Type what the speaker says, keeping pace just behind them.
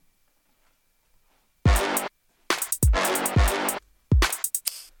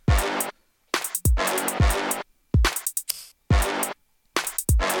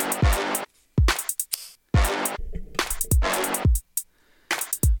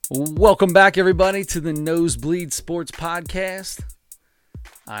Welcome back, everybody, to the Nosebleed Sports Podcast.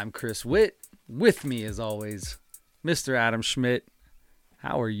 I'm Chris Witt. With me, as always, Mr. Adam Schmidt.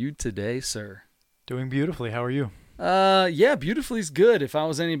 How are you today, sir? Doing beautifully. How are you? Yeah, beautifully's good. If I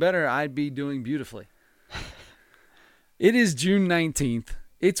was any better, I'd be doing beautifully. It is June 19th.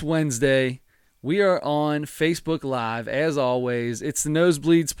 It's Wednesday. We are on Facebook Live, as always. It's the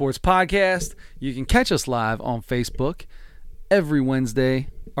Nosebleed Sports Podcast. You can catch us live on Facebook every Wednesday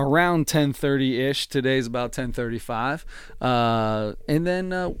around 10:30-ish. Today's about 10:35. And then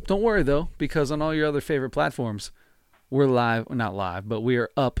don't worry, though, because on all your other favorite platforms, we're live. Not live, but we are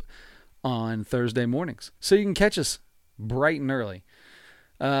up on Thursday mornings. So you can catch us bright and early.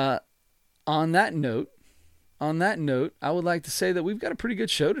 On that note, I would like to say that we've got a pretty good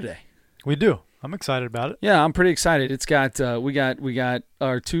show today. We do. I'm excited about it. Yeah, I'm pretty excited. It's got we got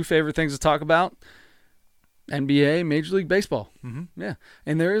our two favorite things to talk about: NBA, Major League Baseball. Mm-hmm. Yeah,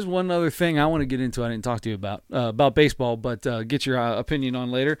 and there is one other thing I want to get into. I didn't talk to you about baseball, but get your opinion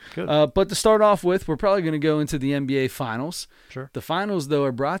on later. Good. But to start off with, we're probably going to go into the NBA Finals. Sure. The Finals, though,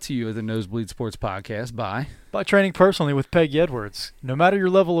 are brought to you at the Nosebleed Sports Podcast by Training Personally with Peggy Edwards. No matter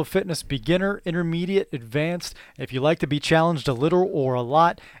your level of fitness, beginner, intermediate, advanced, if you like to be challenged a little or a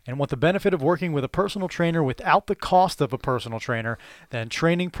lot and want the benefit of working with a personal trainer without the cost of a personal trainer, then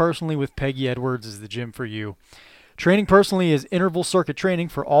Training Personally with Peggy Edwards is the gym for you. Training Personally is interval circuit training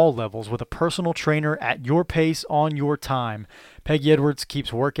for all levels with a personal trainer at your pace on your time. Peggy Edwards keeps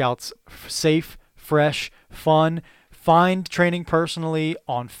workouts safe, fresh, fun. Find Training Personally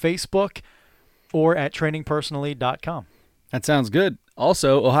on Facebook or at trainingpersonally.com. That sounds good.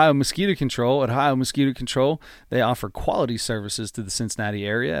 Also, Ohio Mosquito Control. At Ohio Mosquito Control, they offer quality services to the Cincinnati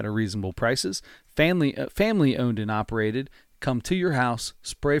area at reasonable prices. Family owned and operated. Come to your house,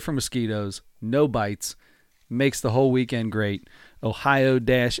 spray for mosquitoes, no bites. Makes the whole weekend great. Ohio-mc.com.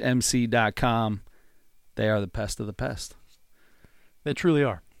 They are the pest of the pest. They truly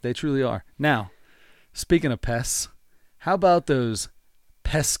are. They truly are. Now, speaking of pests, how about those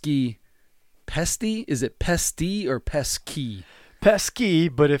pesky... Pesty? Is it pesty or pesky? Pesky,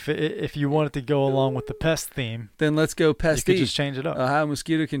 but if you wanted to go along with the pest theme, then let's go pesty. You could just change it up. Ohio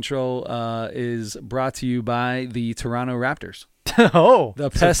Mosquito Control is brought to you by the Toronto Raptors. Oh, the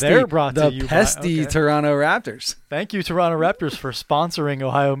pesty, so they're brought to you pesty by, okay. Toronto Raptors. Thank you, Toronto Raptors, for sponsoring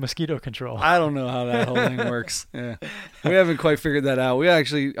Ohio Mosquito Control. I don't know how that whole thing works. Yeah, we haven't quite figured that out. We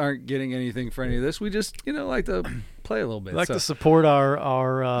actually aren't getting anything for any of this. We just, like to play a little bit. We like to support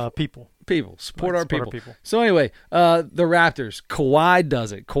our people. Support our people. So anyway, the Raptors. Kawhi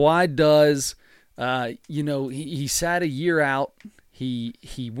does it. Kawhi does. He sat a year out. He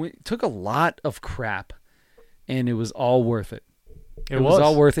took a lot of crap, and it was all worth it. It was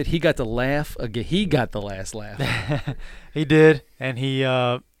all worth it. He got to laugh again. He got the last laugh. He did, and he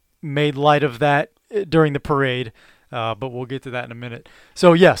made light of that during the parade. But we'll get to that in a minute.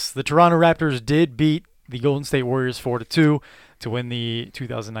 So yes, the Toronto Raptors did beat the Golden State Warriors 4-2 to win the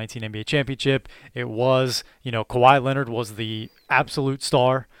 2019 NBA championship. It was, Kawhi Leonard was the absolute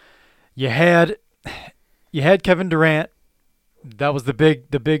star. You had Kevin Durant. That was the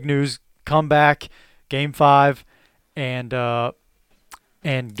big news. Comeback, Game 5, and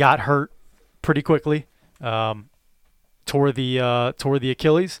got hurt pretty quickly. Tore the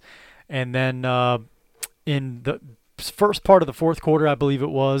Achilles, and then in the first part of the fourth quarter, I believe it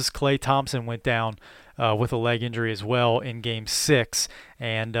was, Klay Thompson went down with a leg injury as well in Game 6,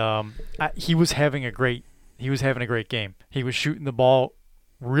 and he was having a great game. He was shooting the ball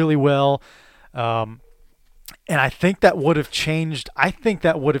really well, and I think that would have changed.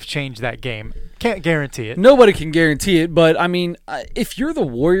 That game. Can't guarantee it. Nobody can guarantee it, but I mean, if you're the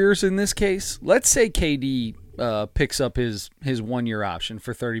Warriors in this case, let's say KD picks up his 1-year option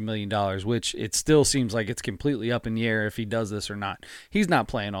for $30 million, which it still seems like it's completely up in the air if he does this or not. He's not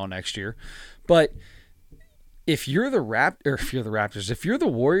playing all next year, but if you're the Raptors, if you're the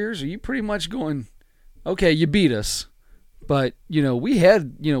Warriors, are you pretty much going, okay, you beat us, but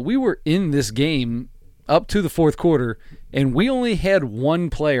we were in this game up to the fourth quarter, and we only had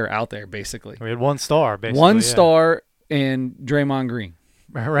one player out there, basically. We had one star, basically. One star and Draymond Green.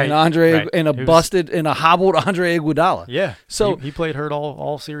 Right. And a hobbled Andre Iguodala. Yeah. So he played hurt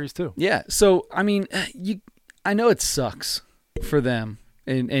all series too. Yeah. So I mean, I know it sucks for them.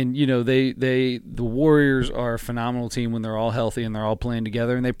 And the Warriors are a phenomenal team when they're all healthy and they're all playing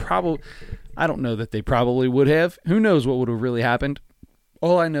together, and I don't know that they probably would have. Who knows what would have really happened?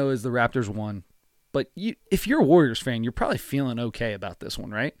 All I know is the Raptors won. But if you're a Warriors fan, you're probably feeling okay about this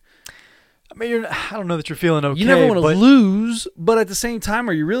one, right? I mean, I don't know that you're feeling okay. You never want to lose, but at the same time,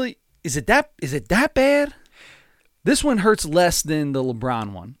 are you really? Is it that bad? This one hurts less than the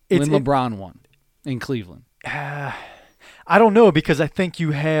LeBron one. LeBron won in Cleveland. I don't know, because I think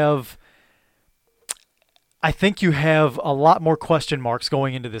you have a lot more question marks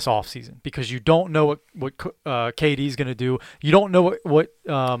going into this offseason, because you don't know what KD's going to do. You don't know what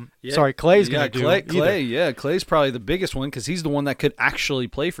Clay's going to do. Clay's probably the biggest one, because he's the one that could actually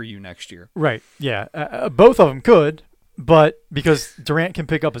play for you next year. Right. Yeah. Both of them could. But because Durant can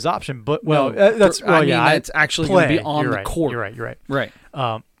pick up his option, but that's actually going to be on the court. You're right.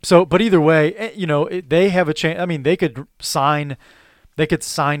 But either way, they have a chance. I mean, they could sign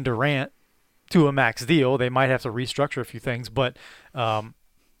Durant to a max deal. They might have to restructure a few things, but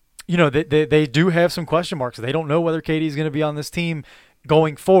they do have some question marks. They don't know whether KD is going to be on this team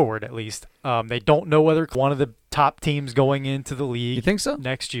going forward. At least they don't know whether one of the top teams going into the league. You think so?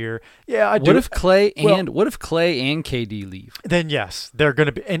 Next year? Yeah, I do. What if Clay and KD leave? Then yes, they're going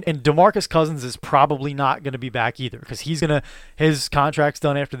to be. And DeMarcus Cousins is probably not going to be back either, because his contract's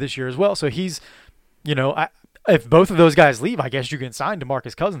done after this year as well. So he's, if both of those guys leave, I guess you can sign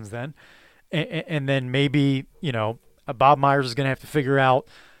DeMarcus Cousins then, and then maybe Bob Myers is going to have to figure out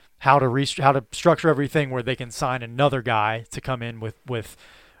how to structure everything where they can sign another guy to come in with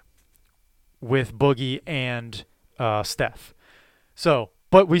Boogie and Steph. So,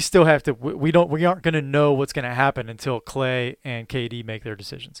 but we still have to. We aren't going to know what's going to happen until Clay and KD make their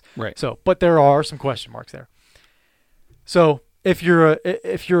decisions. Right. So, but there are some question marks there. So, if you're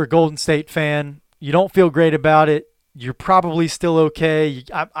a Golden State fan, you don't feel great about it. You're probably still okay.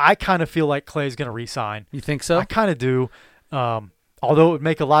 I kind of feel like Clay's going to re-sign. You think so? I kind of do. Although it would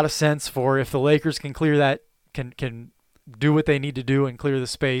make a lot of sense for if the Lakers can clear that, can do what they need to do and clear the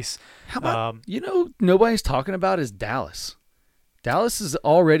space. How about, nobody's talking about is Dallas. Dallas has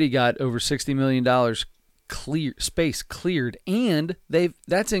already got over $60 million cleared, and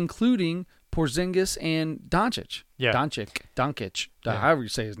that's including Porzingis and Doncic. Yeah. Doncic, however you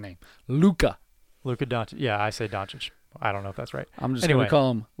say his name. Luka Doncic. Yeah, I say Doncic. I don't know if that's right. I'm just going to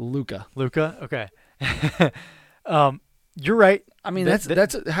call him Luka. Okay. You're right. I mean,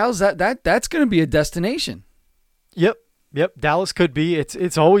 that's how's that? That's going to be a destination. Yep. Dallas could be.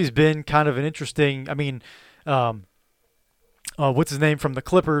 It's always been kind of an interesting. I mean, what's his name from the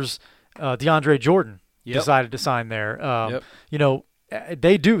Clippers? DeAndre Jordan decided to sign there.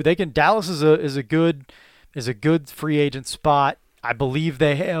 They do. They can. Dallas is a good free agent spot. I believe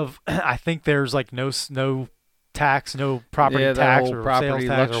they have. I think there's like no tax, no property tax or property sales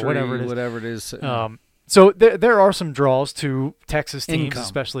tax luxury, or whatever it is. So there are some draws to Texas teams, income.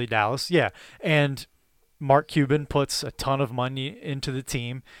 Especially Dallas. Yeah, and Mark Cuban puts a ton of money into the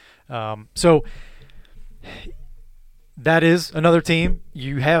team. So that is another team.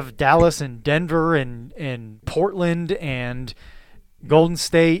 You have Dallas and Denver and Portland and Golden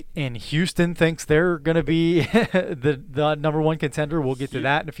State, and Houston thinks they're going to be the number one contender. We'll get to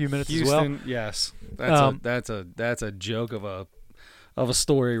that in a few minutes as well. Houston, yes. That's a joke of a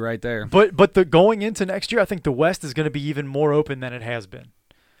story right there. But going into next year, I think the West is going to be even more open than it has been.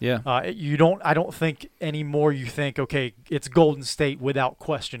 Yeah. I don't think anymore you think, okay, it's Golden State without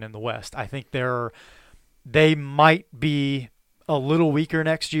question in the West. I think they might be a little weaker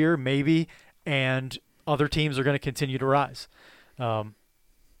next year, maybe, and other teams are going to continue to rise.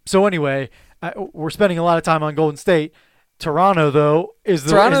 So anyway, we're spending a lot of time on Golden State. Toronto, though, is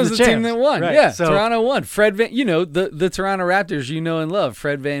the team that won. Right. Yeah, so, Toronto won. Fred Van, the Toronto Raptors, and love.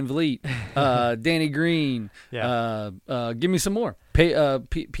 Fred VanVleet, Danny Green. Yeah. Give me some more. Pascal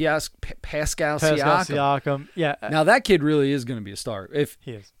Siakam. Yeah. Now that kid really is going to be a star. If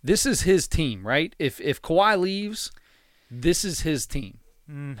he is. This is his team, right? If Kawhi leaves, this is his team.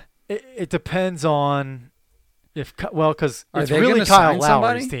 It depends on because it's they really Kyle Lowry's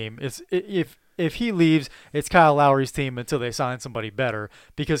somebody? team. It's if he leaves, it's Kyle Lowry's team until they sign somebody better,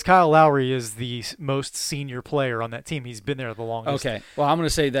 because Kyle Lowry is the most senior player on that team. He's been there the longest. Okay. Well, I'm going to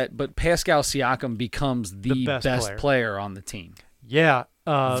say that, but Pascal Siakam becomes the best player on the team. Yeah.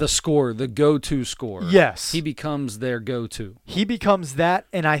 The scorer, the go-to scorer. Yes. He becomes their go-to. He becomes that,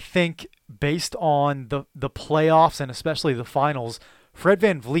 and I think based on the playoffs and especially the finals, Fred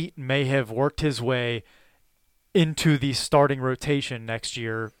VanVleet may have worked his way into the starting rotation next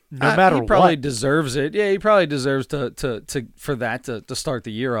year, no matter what. He probably deserves it. Yeah, he probably deserves to start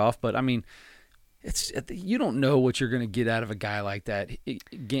the year off. But I mean, you don't know what you're going to get out of a guy like that,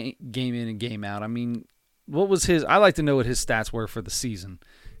 game in and game out. I mean, what was his? I like to know what his stats were for the season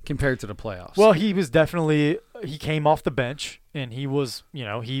compared to the playoffs. Well, he came off the bench, and he was,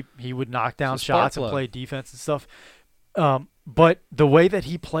 he would knock down shots and play defense and stuff. But the way that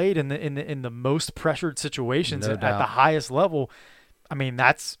he played in the most pressured situations at the highest level, I mean,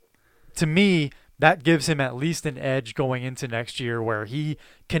 that's, to me, that gives him at least an edge going into next year where he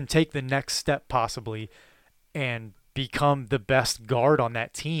can take the next step possibly and become the best guard on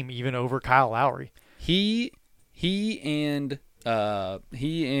that team, even over Kyle Lowry. He and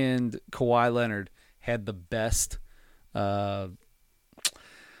Kawhi Leonard had the best. What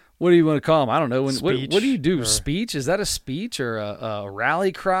do you want to call them? I don't know. What do you do? Speech? Is that a speech or a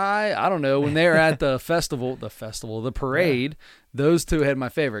rally cry? I don't know. When they were at the the parade, those two had my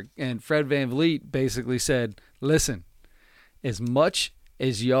favorite. And Fred VanVleet basically said, listen, as much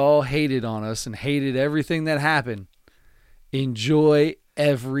as y'all hated on us and hated everything that happened, enjoy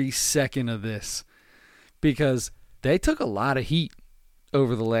every second of this. Because they took a lot of heat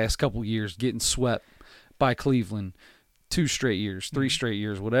over the last couple years getting swept by Cleveland. 2 straight years, 3 straight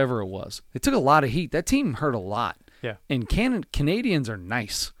years, whatever it was. They took a lot of heat. That team hurt a lot. Yeah. And Canadians are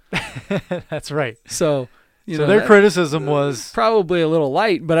nice. That's right. So, their criticism was probably a little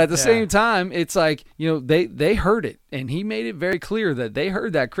light, but at the same time, it's like, they heard it. And he made it very clear that they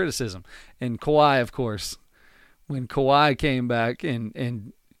heard that criticism. And Kawhi, of course, when Kawhi came back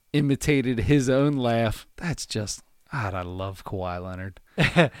and imitated his own laugh, that's just, God, I love Kawhi Leonard.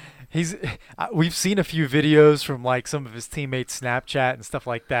 We've seen a few videos from like some of his teammates Snapchat and stuff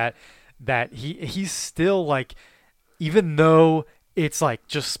like that he's still like, even though it's like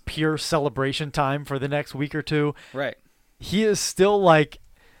just pure celebration time for the next week or two, right, he is still like,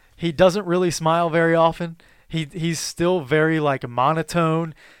 he doesn't really smile very often. He's still very like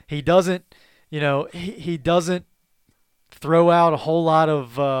monotone. He doesn't he doesn't throw out a whole lot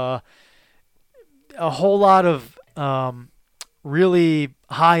of really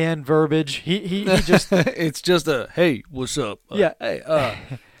high-end verbiage. He just it's just a hey, what's up? Hey,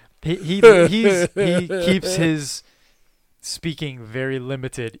 he keeps his speaking very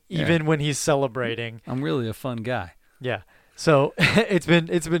limited, even when he's celebrating. I'm really a fun guy. Yeah. So it's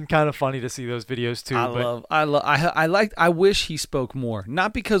been kind of funny to see those videos too. I wish he spoke more.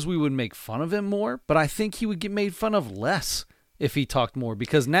 Not because we would make fun of him more, but I think he would get made fun of less if he talked more,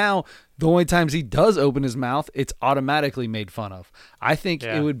 because now the only times he does open his mouth, it's automatically made fun of. I think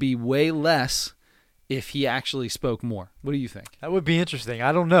it would be way less if he actually spoke more. What do you think? That would be interesting.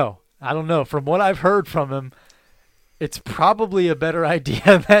 I don't know. From what I've heard from him, it's probably a better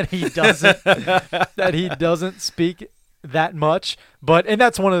idea that he doesn't speak that much. And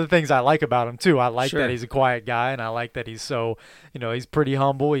that's one of the things I like about him too. I like that he's a quiet guy, and I like that he's so, he's pretty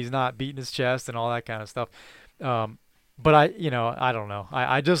humble. He's not beating his chest and all that kind of stuff. But I don't know.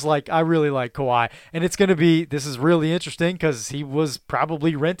 I really like Kawhi, and this is really interesting because he was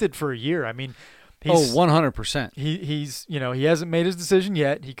probably rented for a year. I mean, 100%. He's he hasn't made his decision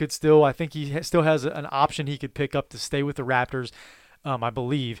yet. He could still, I think he still has an option he could pick up to stay with the Raptors, I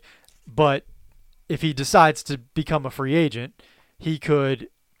believe. But if he decides to become a free agent, he's got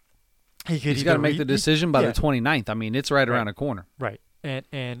to make the decision by the 29th. I mean, it's right around the corner. Right.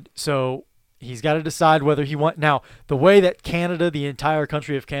 And so he's got to decide whether he wants. Now, the way that Canada, the entire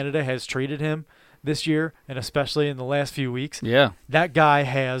country of Canada, has treated him this year, and especially in the last few weeks, that guy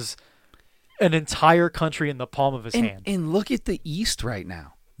has an entire country in the palm of his hand. And look at the East right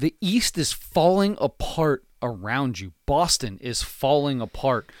now. The East is falling apart around you. Boston is falling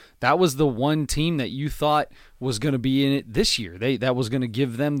apart. That was the one team that you thought was going to be in it this year. That was going to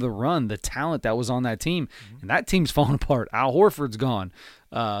give them the run, the talent that was on that team. And that team's falling apart. Al Horford's gone.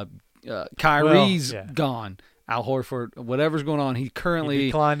 Kyrie's gone. Al Horford, whatever's going on, he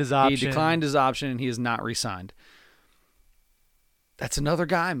declined his option. And he is not re-signed. That's another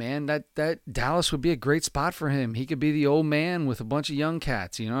guy, man. That Dallas would be a great spot for him. He could be the old man with a bunch of young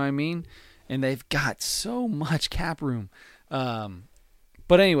cats, you know what I mean? And they've got so much cap room.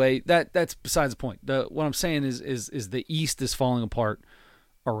 But anyway, that's besides the point. What I'm saying is the East is falling apart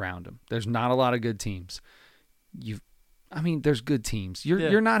around him. There's not a lot of good teams. There's good teams.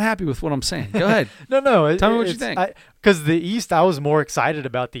 You're not happy with what I'm saying. Go ahead. No. Tell me what you think. Because the East, I was more excited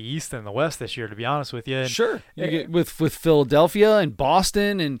about the East than the West this year, to be honest with you. And sure. You get with Philadelphia and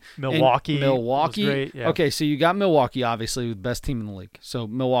Boston and Milwaukee. Milwaukee. Was great, yeah. Okay, so you got Milwaukee, obviously, the best team in the league. So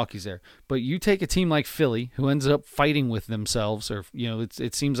Milwaukee's there. But you take a team like Philly, who ends up fighting with themselves, or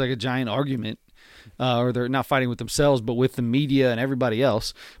it seems like a giant argument, or they're not fighting with themselves, but with the media and everybody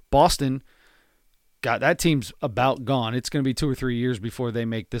else. Boston. God, that team's about gone. It's going to be 2 or 3 years before they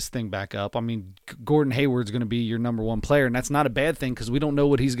make this thing back up. I mean, Gordon Hayward's going to be your number one player, and that's not a bad thing because we don't know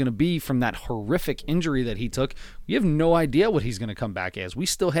what he's going to be from that horrific injury that he took. We have no idea what he's going to come back as.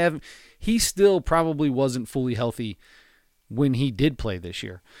 He still probably wasn't fully healthy when he did play this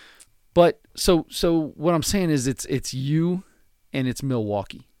year. But so what I'm saying is it's you and it's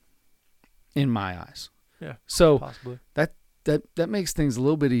Milwaukee in my eyes. Yeah. So possibly. that makes things a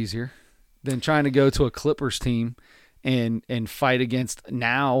little bit easier. than trying to go to a Clippers team and fight against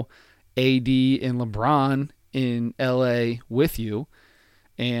now AD and LeBron in LA with you,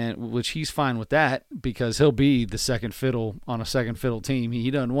 and which he's fine with that because he'll be the second fiddle on a second fiddle team. He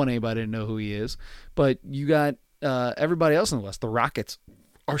doesn't want anybody to know who he is. But you got everybody else in the West. The Rockets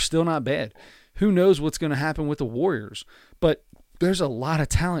are still not bad. Who knows what's going to happen with the Warriors? But there's a lot of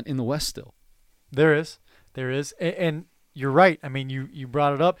talent in the West still. There is. And you're right. I mean, you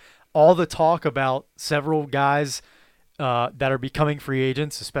brought it up. All the talk about several guys that are becoming free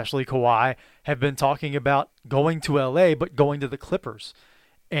agents, especially Kawhi, have been talking about going to LA, but going to the Clippers.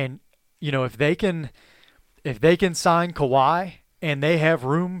 And, you know, if they can sign Kawhi and they have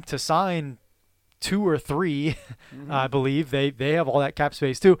room to sign 2 or 3, I believe they have all that cap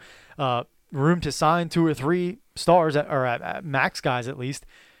space too, room to sign 2 or 3 stars or max guys at least.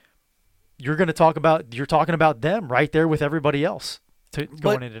 You're talking about them right there with everybody else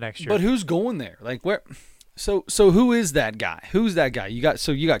going into next year. But who's going there? Like where? So who is that guy? Who's that guy? You got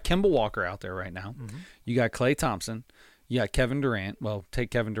Kemba Walker out there right now. Mm-hmm. You got Klay Thompson. You got Kevin Durant. Well,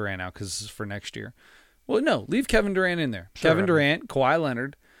 take Kevin Durant out because this is for next year. Well, no, leave Kevin Durant in there. Sure, Kevin Durant, Kawhi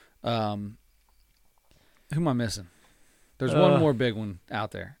Leonard. Who am I missing? There's one more big one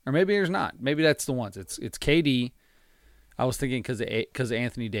out there, or maybe there's not. Maybe that's the ones. It's KD. I was thinking because of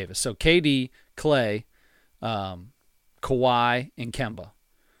Anthony Davis. So KD, Klay, Kawhi, and Kemba.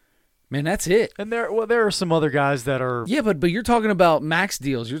 Man, that's it. And there are some other guys that are. Yeah, but you're talking about max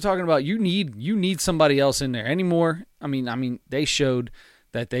deals. You're talking about you need somebody else in there anymore. I mean, they showed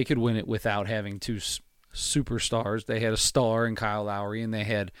that they could win it without having 2 superstars. They had a star in Kyle Lowry, and they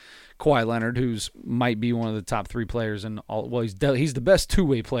had Kawhi Leonard, who's might be one of the top 3 players in all. Well, he's the best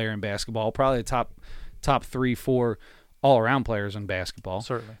two-way player in basketball. Probably the top 3, 4 all-around players in basketball.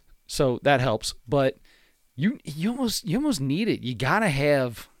 Certainly. So that helps, but you almost need it. You gotta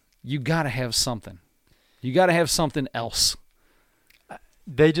have something. You gotta have something else.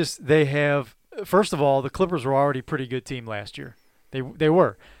 They have. First of all, the Clippers were already a pretty good team last year. They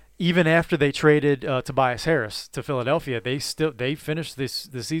were. Even after they traded Tobias Harris to Philadelphia, they finished the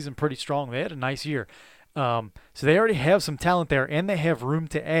season pretty strong. They had a nice year. So they already have some talent there, and they have room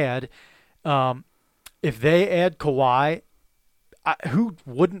to add. If they add Kawhi, who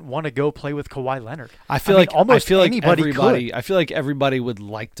wouldn't want to go play with Kawhi Leonard? I feel like everybody would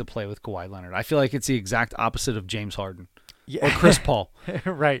like to play with Kawhi Leonard. I feel like it's the exact opposite of James Harden or Chris Paul.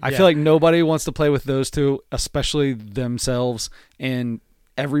 Right. I feel like nobody wants to play with those two, especially themselves, and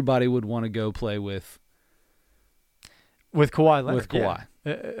everybody would want to go play with Kawhi Leonard. With Kawhi.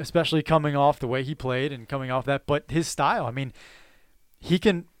 Yeah. Especially coming off the way he played and coming off that, but his style. I mean, he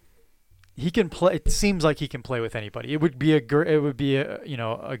can play. It seems like he can play with anybody. It would be a good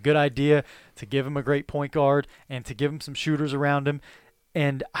idea to give him a great point guard and to give him some shooters around him.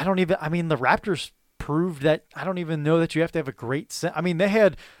 And the Raptors proved that. I don't even know that you have to have a great set. I mean, they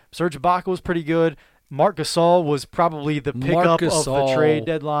had Serge Ibaka was pretty good. Marc Gasol was probably the pickup of the trade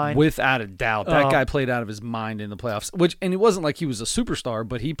deadline. Without a doubt. That guy played out of his mind in the playoffs. And it wasn't like he was a superstar,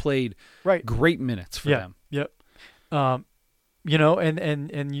 but he played great minutes for them. Yep. And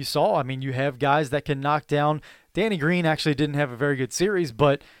you saw, I mean, you have guys that can knock down. Danny Green actually didn't have a very good series,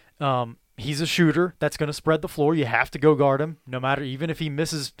 but he's a shooter that's going to spread the floor. You have to go guard him. No matter, even if he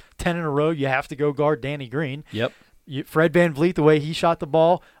misses 10 in a row, you have to go guard Danny Green. Yep. Fred VanVleet, the way he shot the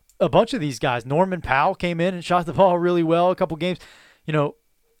ball, a bunch of these guys. Norman Powell came in and shot the ball really well a couple games.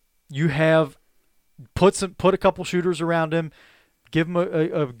 You have put a couple shooters around him, give him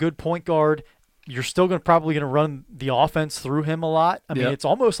a good point guard. You're still probably going to run the offense through him a lot. I mean, It's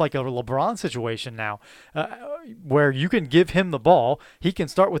almost like a LeBron situation now, where you can give him the ball. He can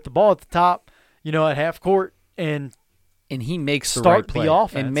start with the ball at the top, at half court, and he makes the start right play the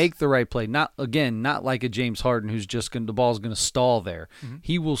offense and make the right play. Not like a James Harden who's just the ball's going to stall there. Mm-hmm.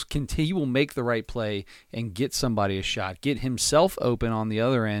 He will make the right play and get somebody a shot, get himself open on the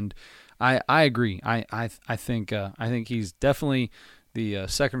other end. I agree. I think he's definitely the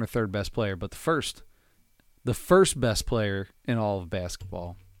second or third best player, but the first best player in all of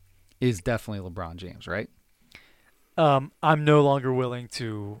basketball is definitely LeBron James, right? I'm no longer willing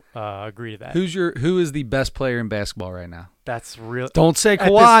to agree to that. Who is the best player in basketball right now? That's real. Don't say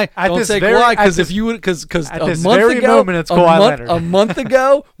Kawhi. Don't say Kawhi because if you would, because a month ago, it's Kawhi Leonard. A month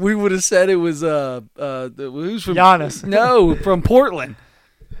ago, we would have said it was who's from Giannis? No, from Portland.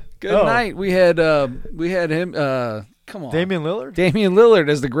 Good night. We had him. Come on, Damian Lillard. Damian Lillard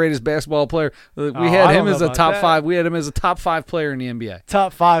as the greatest basketball player. We had him as a top 5. We had him as a top 5 player in the NBA.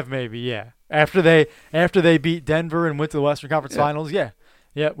 Top 5, maybe. Yeah. After they beat Denver and went to the Western Conference Finals, yeah,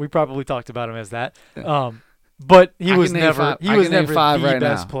 we probably talked about him as that. But he I was can name never five- he I was can name never five the right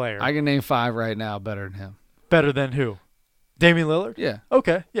best now. player. I can name 5 right now better than him. Better than who? Damian Lillard? Yeah.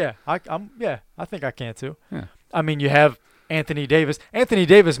 Okay, yeah. I think I can too. Yeah. I mean, you have Anthony Davis. Anthony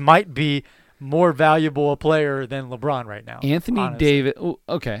Davis might be more valuable a player than LeBron right now. Anthony honestly. Davis. Oh,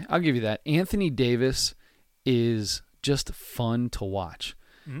 okay, I'll give you that. Anthony Davis is just fun to watch.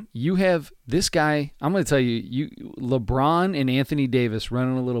 Mhm. You have this guy. I'm going to tell you, LeBron and Anthony Davis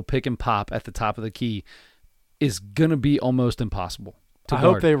running a little pick and pop at the top of the key is going to be almost impossible to I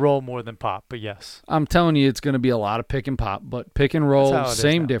guard. hope they roll more than pop, but yes. I'm telling you, it's going to be a lot of pick and pop, but pick and That's roll, how it is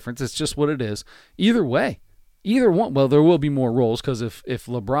same now. difference. It's just what it is. Either way, either one. Well, there will be more rolls because if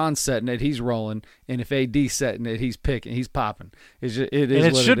LeBron's setting it, he's rolling, and if AD's setting it, he's picking, he's popping. It is. And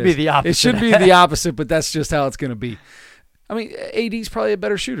it what should it be is. the opposite. It should be the opposite, but that's just how it's going to be. I mean, AD's probably a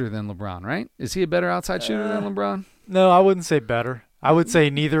better shooter than LeBron, right? Is he a better outside shooter than LeBron? No, I wouldn't say better. I would say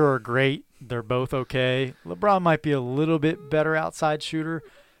neither are great. They're both okay. LeBron might be a little bit better outside shooter.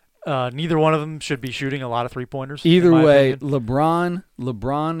 Neither one of them should be shooting a lot of three-pointers. in Either my way, opinion.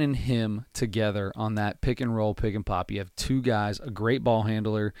 LeBron and him together on that pick and roll, pick and pop. You have two guys, a great ball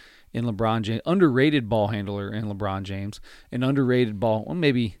handler in LeBron James, underrated ball handler in LeBron James, an underrated ball, well,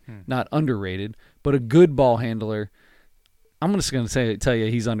 maybe not underrated, but a good ball handler. I'm just going to tell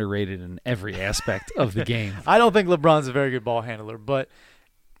you he's underrated in every aspect of the game. I don't think LeBron's a very good ball handler, but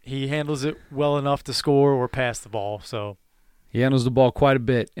he handles it well enough to score or pass the ball. So He handles the ball quite a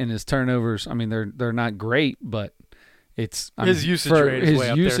bit, and his turnovers, I mean, they're not great, but it's his usage rate is way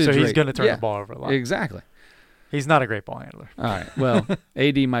up there, so he's going to turn the ball over a lot. Exactly. He's not a great ball handler. All right. Well,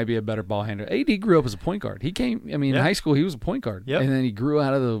 AD might be a better ball handler. AD grew up as a point guard. He came. I mean, in Yeah. high school he was a point guard, Yep. and then he grew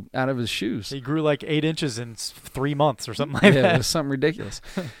out of his shoes. He grew like 8 inches in 3 months or something like Yeah, it that. was something ridiculous.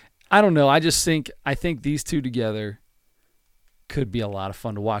 I don't know. I think these two together could be a lot of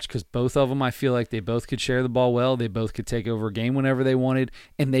fun to watch because both of them, I feel like they both could share the ball well. They both could take over a game whenever they wanted,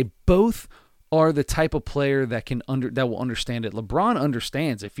 and they both are the type of player that will understand it. LeBron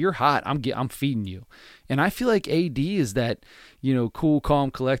understands if you're hot, I'm feeding you, and I feel like AD is that cool,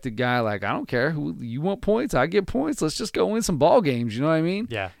 calm, collected guy. Like I don't care who you want points, I get points. Let's just go win some ball games. You know what I mean?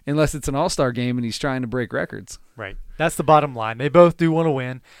 Yeah. Unless it's an all-star game and he's trying to break records. Right. That's the bottom line. They both do want to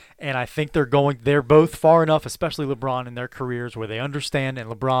win, and I think they're both far enough, especially LeBron in their careers, where they understand,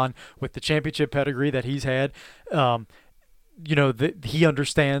 and LeBron with the championship pedigree that he's had, he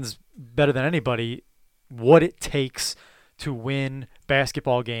understands better than anybody what it takes to win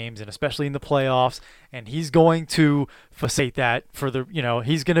basketball games, and especially in the playoffs, and he's going to facilitate that for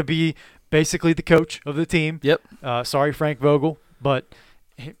he's going to be basically the coach of the team. Yep. Sorry, Frank Vogel, but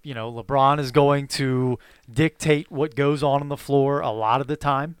LeBron is going to dictate what goes on the floor a lot of the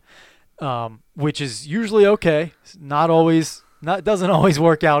time, which is usually okay. Doesn't always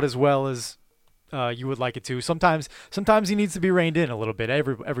work out as well as you would like it to. Sometimes he needs to be reined in a little bit.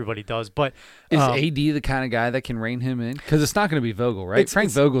 Everybody does, but Is AD the kind of guy that can rein him in? Because it's not going to be Vogel, right?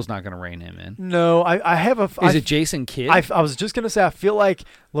 Frank Vogel's not going to rein him in. No, I have a. Is it Jason Kidd? I was just going to say, I feel like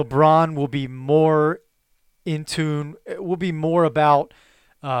LeBron will be more in tune. It will be more about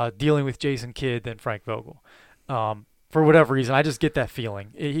dealing with Jason Kidd than Frank Vogel. For whatever reason, I just get that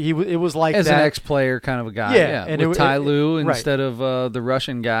feeling. It was like as that. an ex-player kind of a guy. Yeah, and with Ty Lue right. instead of the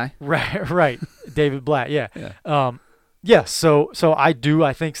Russian guy. Right. David Blatt. Yeah. Yeah. Yes. So I do.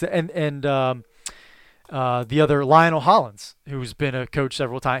 I think so. And the other Lionel Hollins, who's been a coach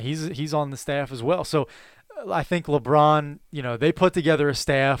several times, he's on the staff as well. So I think LeBron, they put together a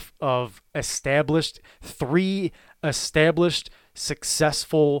staff of three established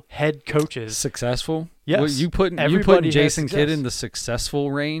successful head coaches. Successful? Yes. Well, you putting Everybody has Jason success. Kidd in the successful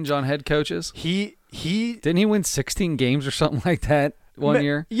range on head coaches? He Didn't he win 16 games or something like that one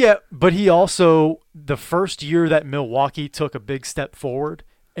year? Yeah, but he also, the first year that Milwaukee took a big step forward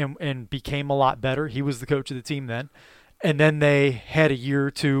and became a lot better, he was the coach of the team then. And then they had a year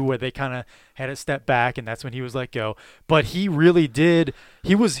or two where they kind of had a step back, and that's when he was let go. But he really did.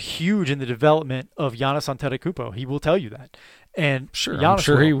 He was huge in the development of Giannis Antetokounmpo. He will tell you that. And Sure, Giannis I'm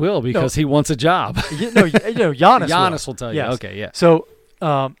sure he will because he wants a job. Giannis. Giannis will tell you. Yes. Okay, yeah. So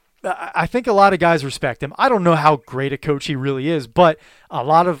I think a lot of guys respect him. I don't know how great a coach he really is, but a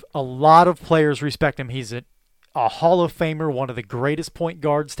lot of players respect him. He's a Hall of Famer, one of the greatest point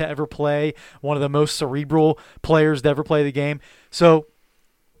guards to ever play, one of the most cerebral players to ever play the game. So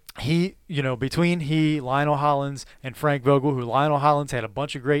between Lionel Hollins and Frank Vogel, who Lionel Hollins had a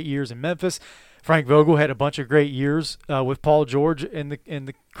bunch of great years in Memphis, Frank Vogel had a bunch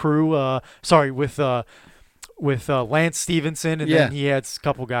Lance Stevenson, and then he had a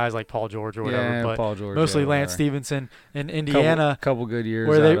couple guys like Paul George or whatever, but Paul George, mostly Lance Stevenson in Indiana. Couple good years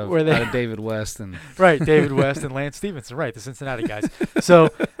where they out of David West and right, David West and Lance Stevenson, right, the Cincinnati guys. So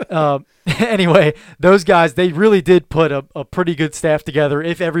anyway, those guys, they really did put a pretty good staff together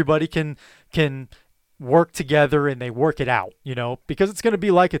if everybody can work together and they work it out, because it's going to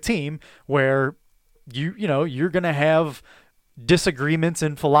be like a team where you're going to have disagreements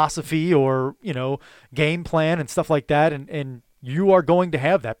in philosophy or game plan and stuff like that, and you are going to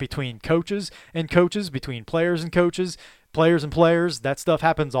have that between coaches and coaches, between players and coaches, players and players. That stuff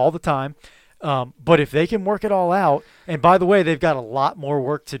happens all the time. But if they can work it all out, and by the way, they've got a lot more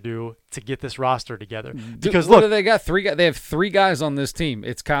work to do to get this roster together. Because look, they got they have 3 guys on this team.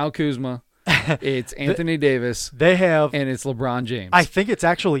 It's Kyle Kuzma, it's Anthony Davis, and it's LeBron James. I think it's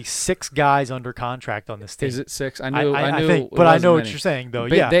actually 6 guys under contract on this team. Is it 6? I knew, but I know what you're saying though.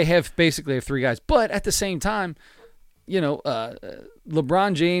 They have basically 3 guys, but at the same time,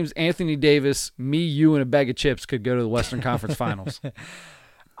 LeBron James, Anthony Davis, me, you, and a bag of chips could go to the Western Conference Finals.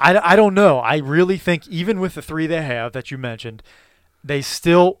 I don't know. I really think even with the 3 they have that you mentioned, they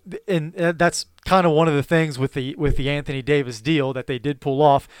still, and that's kind of one of the things with the Anthony Davis deal that they did pull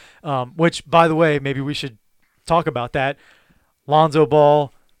off, which, by the way, maybe we should talk about that. Lonzo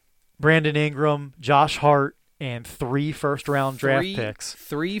Ball, Brandon Ingram, Josh Hart, and 3 first-round draft picks.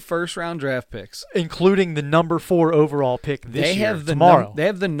 3 first-round draft picks, including the number 4 overall pick this year. Tomorrow. They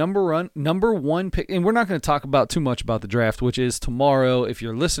have the number 1 pick, and we're not going to talk about too much about the draft, which is tomorrow. If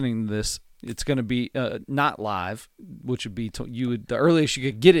you're listening to this, it's going to be not live, which would be the earliest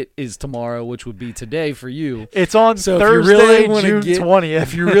you could get it is tomorrow, which would be today for you. It's on Thursday, June 20th.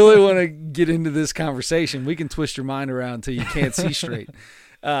 If you really want to get into this conversation, we can twist your mind around until you can't see straight.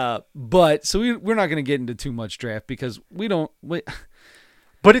 But we're not going to get into too much draft because we don't.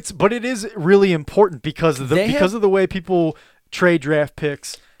 But it is really important because of the way people trade draft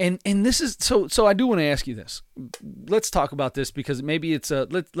picks. And this is so I do want to ask you this. Let's talk about this because maybe it's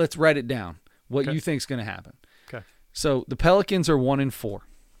let's write it down. What you think is going to happen. Okay. So the Pelicans are 1-4.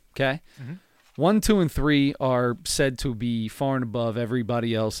 Okay. Mm-hmm. 1, 2, and 3 are said to be far and above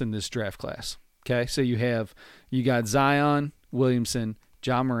everybody else in this draft class. Okay. So you got Zion Williamson,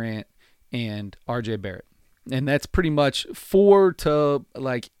 Ja Morant, and R.J. Barrett. And that's pretty much 4 to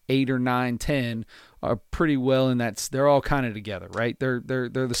like 8 or 9, 10 are pretty well in that. They're all kind of together, right? They're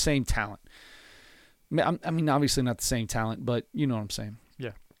the same talent. I mean, obviously not the same talent, but you know what I'm saying.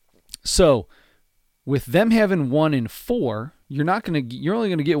 Yeah. So with them having 1 and 4, you're only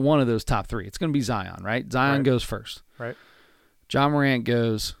going to get one of those top 3. It's going to be Zion, right? Zion goes first. Right. Ja Morant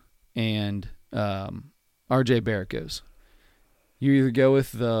goes, and R.J. Barrett goes. You either go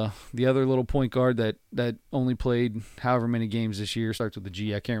with the other little point guard that only played however many games this year, starts with a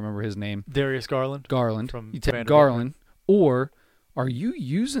G. I can't remember his name. Darius Garland. You take Garland, or are you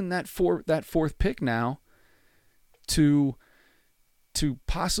using that fourth pick now to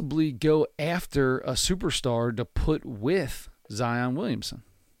possibly go after a superstar to put with Zion Williamson?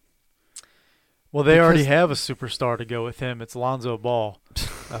 Well, they already have a superstar to go with him. It's Lonzo Ball.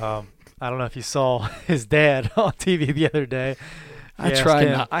 I don't know if you saw his dad on TV the other day. I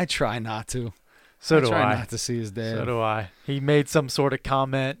try not to. So do I. Try not to see his dad. So do I. He made some sort of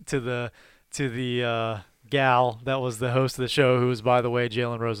comment to the gal that was the host of the show, who was, by the way,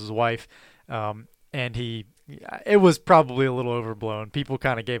 Jalen Rose's wife, and it was probably a little overblown. People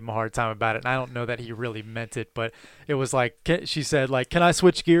kind of gave him a hard time about it, and I don't know that he really meant it, but it was like, she said, like, can I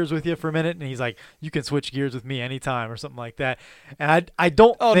switch gears with you for a minute? And he's like, you can switch gears with me anytime, or something like that. And I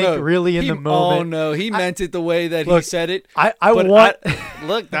don't think really in the moment. Oh, no, he meant it the way that he said it. I would have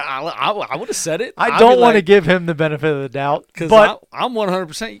said it. I don't want to give him the benefit of the doubt. Because I'm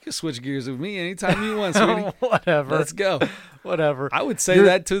 100%, you can switch gears with me anytime you want, sweetie. Whatever. Let's go. Whatever. I would say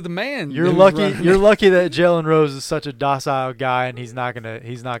that to the man. You're lucky that Jalen Rose is such a docile guy, and he's not gonna fight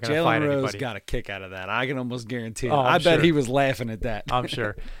anybody. Jalen Rose got a kick out of that. I can almost guarantee it. I bet he was laughing at that. I'm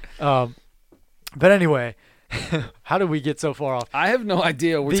sure. But anyway, how did we get so far off? I have no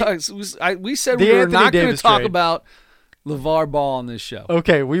idea. We said we were not going to talk about LeVar Ball on this show.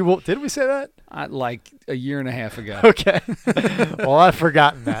 Okay, we will. Did we say that? Like a year and a half ago. Okay. Well, I've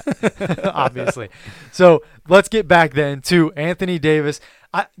forgotten that, obviously. So let's get back then to Anthony Davis.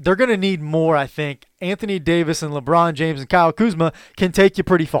 They're going to need more, I think. Anthony Davis and LeBron James and Kyle Kuzma can take you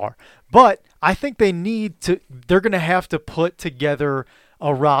pretty far. But I think they're going to have to put together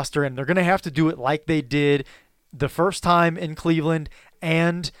a roster, and they're going to have to do it like they did the first time in Cleveland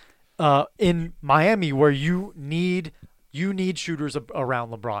and in Miami, where you need You need shooters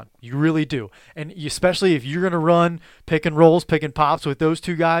around LeBron. You really do. And especially if you're going to run pick and rolls, pick and pops with those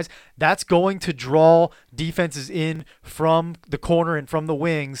two guys, that's going to draw defenses in from the corner and from the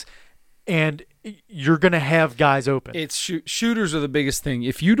wings, and you're going to have guys open. It's shooters are the biggest thing.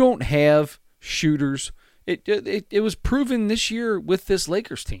 If you don't have shooters, it was proven this year with this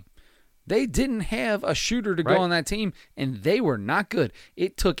Lakers team. They didn't have a shooter to go on that team, and they were not good.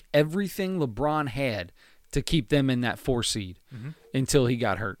 It took everything LeBron had to keep them in that 4 seed until he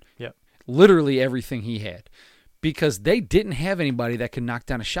got hurt. Yep. Literally everything he had, because they didn't have anybody that could knock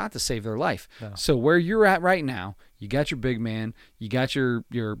down a shot to save their life. No. So where you're at right now, you got your big man, you got your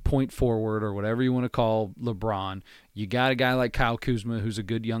point forward or whatever you want to call LeBron, you got a guy like Kyle Kuzma who's a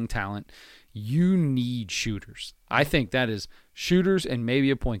good young talent. You need shooters. I think that is shooters and maybe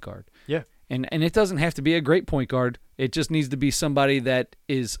a point guard. Yeah. And it doesn't have to be a great point guard. It just needs to be somebody that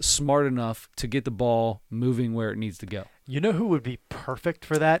is smart enough to get the ball moving where it needs to go. You know who would be perfect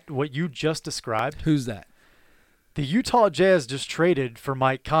for that, what you just described? Who's that? The Utah Jazz just traded for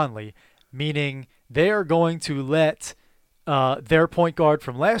Mike Conley, meaning they are going to let their point guard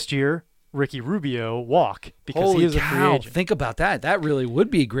from last year, Ricky Rubio, walk because he is a free agent. Think about that. That really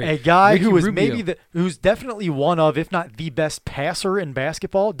would be great. A guy Ricky who is Rubio. who's definitely one of, if not the best passer in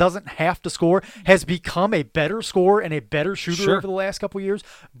basketball, doesn't have to score, has become a better scorer and a better shooter over the last couple of years,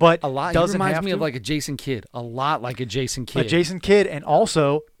 but a lot. doesn't he reminds have me to. of like a Jason Kidd. A lot like a Jason Kidd. A Jason Kidd, and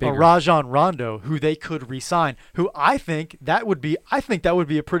also Bigger. a Rajon Rondo, who they could re-sign. Who I think that would be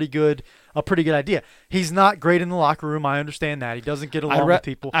a pretty good idea. He's not great in the locker room. I understand that. He doesn't get along with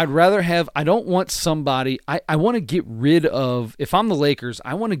people. I'd rather have. I don't want somebody. I want to get rid of. If I'm the Lakers,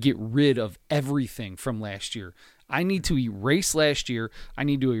 I want to get rid of everything from last year. I need to erase last year. I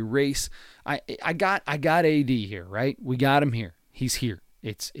need to erase. I got AD here, right? We got him here. He's here.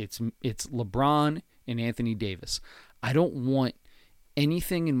 It's LeBron and Anthony Davis. I don't want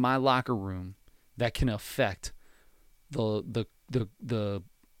anything in my locker room that can affect the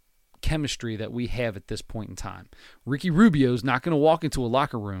chemistry that we have at this point in time. Ricky Rubio's not going to walk into a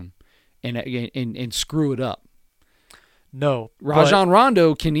locker room and screw it up. No. Rajon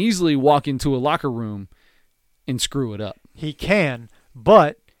Rondo can easily walk into a locker room and screw it up. He can,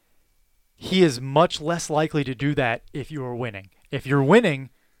 but he is much less likely to do that if you are winning. If you're winning,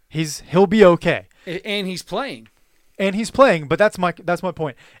 he'll be okay. And he's playing. And he's playing, but that's my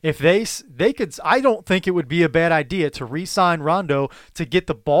point. If they could, I don't think it would be a bad idea to re-sign Rondo to get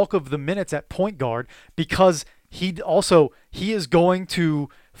the bulk of the minutes at point guard, because he is going to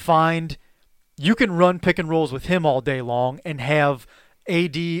find you can run pick and rolls with him all day long and have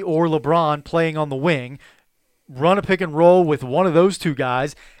AD or LeBron playing on the wing, run a pick and roll with one of those two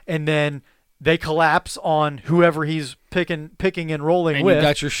guys, and then they collapse on whoever he's picking and rolling and with. You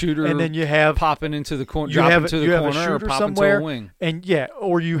got your shooter, and then you have popping into the corner, you have a corner, shooter or pop somewhere, into a wing. and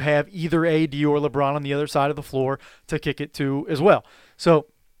or you have either AD or LeBron on the other side of the floor to kick it to as well. So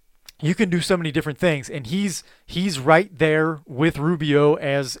you can do so many different things, and he's right there with Rubio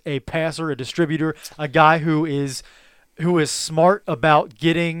as a passer, a distributor, a guy who is smart about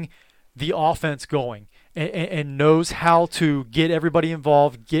getting the offense going. And knows how to get everybody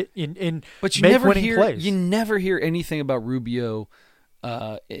involved, get in but you make never winning hear plays. You never hear anything about Rubio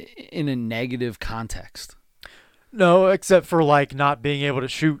in a negative context. No, except for like not being able to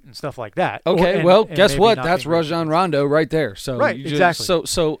shoot and stuff like that. Okay, and guess maybe what? not That's being able to Rajon Rondo right there. So Right, exactly.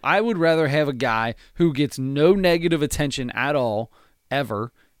 So I would rather have a guy who gets no negative attention at all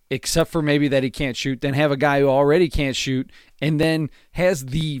ever, except for maybe that he can't shoot, than have a guy who already can't shoot and then has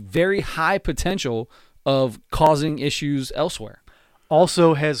the very high potential of causing issues elsewhere.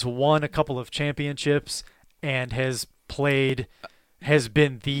 Also has won a couple of championships and has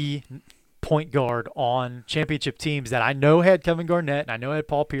been the point guard on championship teams that I know had Kevin Garnett, and I know had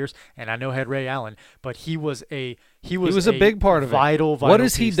Paul Pierce, and I know had Ray Allen, but he was a big part of vital it. What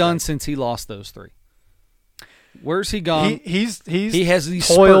has he piece done there. since he lost those three? Where's he gone? He has these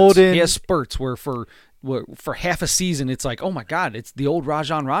toiled spurts. in. He has spurts where for half a season it's like, oh my God, it's the old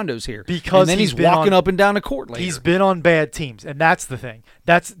Rajon Rondo's here. Because and then he's walking up and down the court later. He's been on bad teams, and that's the thing.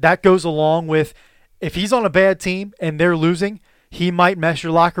 That goes along with, if he's on a bad team and they're losing, he might mess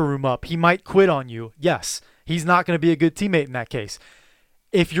your locker room up. He might quit on you. Yes, he's not going to be a good teammate in that case.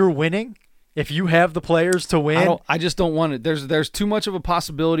 If you're winning, if you have the players to win, I just don't want it. There's too much of a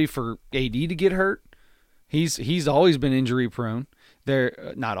possibility for AD to get hurt. He's always been injury prone.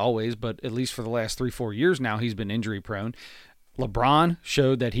 Not always, but at least for the last 3-4 years now, he's been injury prone. LeBron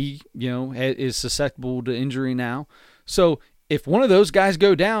showed that he, is susceptible to injury now. So if one of those guys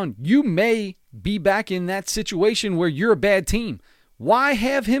go down, you may be back in that situation where you're a bad team. Why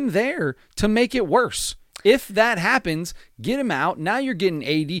have him there to make it worse? If that happens, get him out. Now you're getting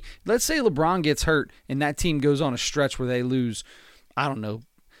AD. Let's say LeBron gets hurt and that team goes on a stretch where they lose, I don't know,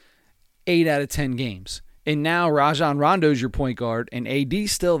 8 out of 10 games. And now Rajon Rondo's your point guard and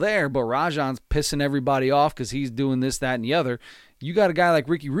AD's still there, but Rajon's pissing everybody off because he's doing this, that, and the other. You got a guy like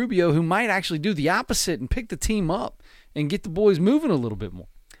Ricky Rubio who might actually do the opposite and pick the team up and get the boys moving a little bit more.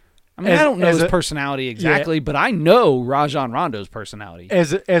 I mean, I don't know his personality exactly, but I know Rajon Rondo's personality.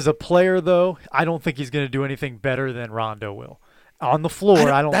 As a player, though, I don't think he's going to do anything better than Rondo will. On the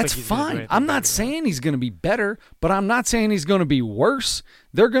floor, I don't think he's going to do anything That's fine. I'm not saying he's going to be better, but I'm not saying he's going to be worse.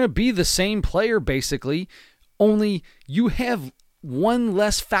 They're going to be the same player, basically, only you have one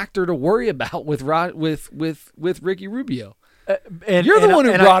less factor to worry about with Ricky Rubio. You're the one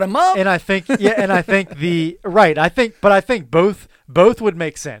who brought him up, and I think I think both would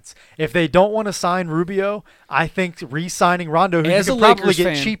make sense if they don't want to sign Rubio. I think re-signing Rondo, who you can probably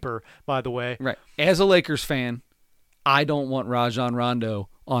get cheaper, by the way. Right. As a Lakers fan, I don't want Rajon Rondo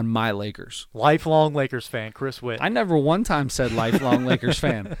on my Lakers. Lifelong Lakers fan, Chris Witt. I never one time said lifelong Lakers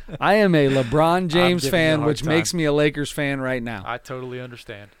fan. I am a LeBron James fan, which makes me a Lakers fan right now. I totally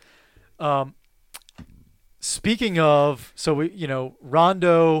understand. Speaking of,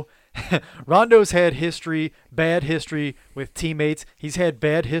 Rondo, Rondo's had bad history with teammates. He's had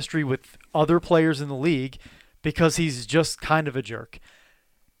bad history with other players in the league because he's just kind of a jerk.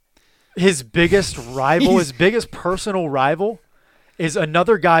 His biggest rival, his biggest personal rival, is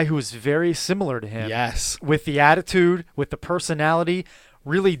another guy who is very similar to him. Yes. With the attitude, with the personality,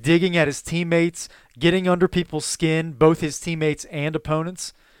 really digging at his teammates, getting under people's skin, both his teammates and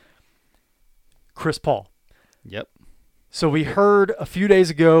opponents. Chris Paul. Yep. So we heard a few days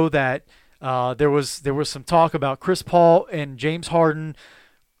ago that there was some talk about Chris Paul and James Harden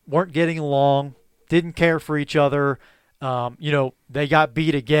weren't getting along, didn't care for each other. They got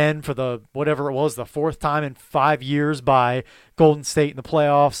beat again for the fourth time in 5 years by Golden State in the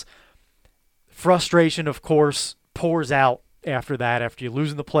playoffs. Frustration, of course, pours out after that, after you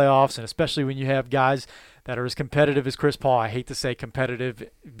lose in the playoffs, and especially when you have guys that are as competitive as Chris Paul. I hate to say competitive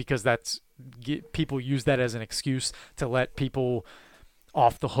because people use that as an excuse to let people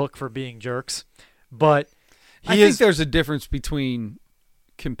off the hook for being jerks. But I think there's a difference between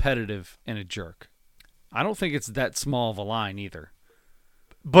competitive and a jerk. I don't think it's that small of a line either.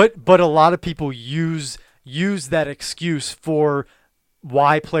 But a lot of people use that excuse for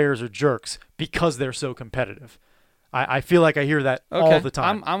why players are jerks because they're so competitive. I feel like I hear that all the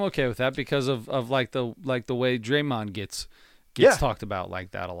time. I'm okay with that because of like the way Draymond gets talked about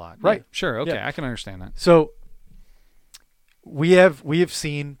like that a lot. Right. Yeah, sure. Okay. Yeah. I can understand that. So we have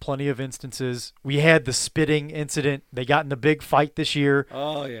seen plenty of instances. We had the spitting incident. They got in the big fight this year.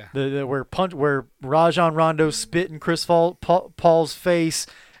 Oh yeah. Where Rajon Rondo spit in Chris Paul's face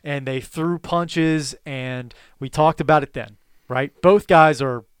and they threw punches, and we talked about it then, right? Both guys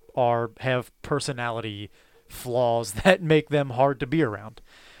have personality flaws that make them hard to be around.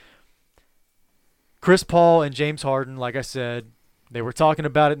 Chris Paul and James Harden, like I said, they were talking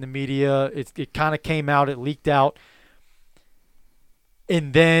about it in the media. It kind of came out. It leaked out.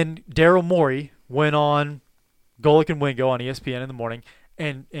 And then Daryl Morey went on Golic and Wingo on ESPN in the morning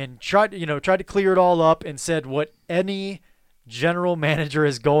and tried to clear it all up and said what any general manager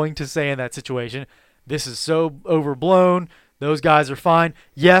is going to say in that situation. This is so overblown. Those guys are fine.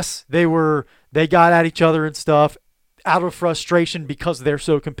 Yes, they got at each other and stuff out of frustration because they're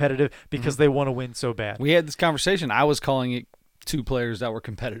so competitive, because they want to win so bad. We had this conversation. I was calling it two players that were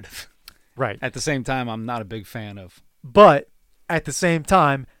competitive. Right. At the same time, I'm not a big fan of. But at the same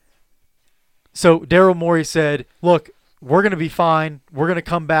time, so Daryl Morey said, look, we're going to be fine. We're going to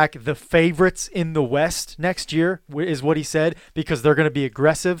come back the favorites in the West next year, is what he said, because they're going to be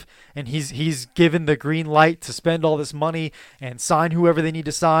aggressive, and he's given the green light to spend all this money and sign whoever they need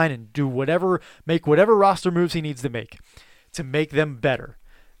to sign and make whatever roster moves he needs to make them better,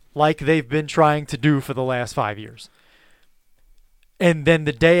 like they've been trying to do for the last 5 years. And then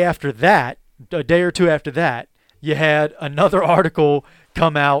the day after that, a day or two after that, you had another article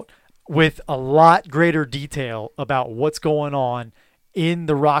come out with a lot greater detail about what's going on in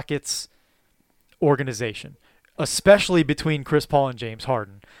the Rockets organization, especially between Chris Paul and James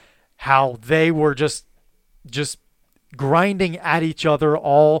Harden, how they were just grinding at each other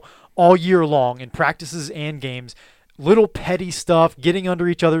all year long in practices and games, little petty stuff, getting under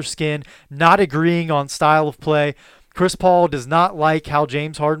each other's skin, not agreeing on style of play. Chris Paul does not like how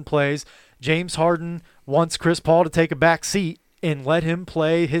James Harden plays. James Harden wants Chris Paul to take a back seat and let him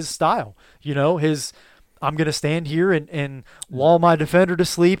play his style, his I'm going to stand here and lull my defender to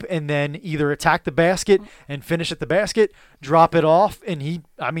sleep and then either attack the basket and finish at the basket, drop it off. And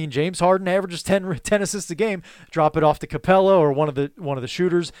James Harden averages 10 assists a game, drop it off to Capella or one of the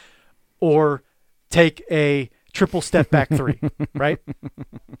shooters, or take a triple step back three, right?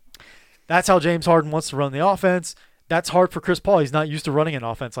 That's how James Harden wants to run the offense. That's hard for Chris Paul. He's not used to running an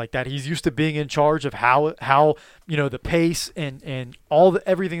offense like that. He's used to being in charge of how the pace and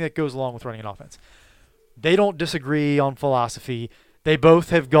everything that goes along with running an offense. They don't disagree on philosophy. They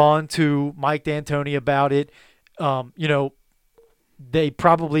both have gone to Mike D'Antoni about it. They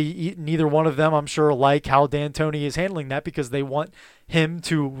probably, neither one of them, I'm sure, like how D'Antoni is handling that because they want him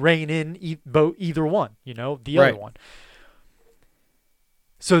to rein in either one, the other one.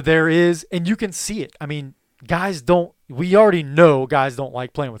 So there is, and you can see it. I mean, we already know guys don't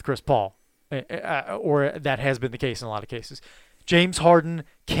like playing with Chris Paul, or that has been the case in a lot of cases. James Harden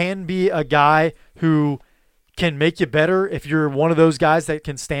can be a guy who can make you better if you're one of those guys that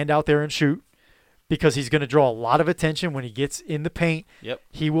can stand out there and shoot, because he's going to draw a lot of attention when he gets in the paint. Yep.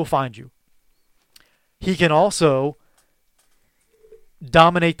 He will find you. He can also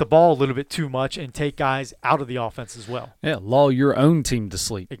dominate the ball a little bit too much and take guys out of the offense as well. Yeah, lull your own team to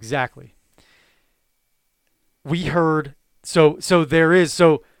sleep. Exactly. We heard one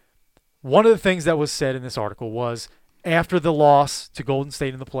of the things that was said in this article was after the loss to Golden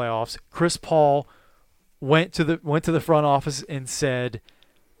State in the playoffs, Chris Paul went to the front office and said,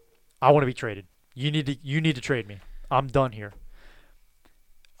 "I want to be traded. You need to trade me. I'm done here."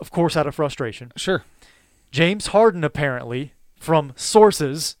 Of course, out of frustration. Sure. James Harden apparently, from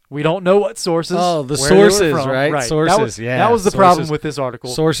sources, we don't know what sources. Oh, the sources, from, right? Sources, that was the problem with this article.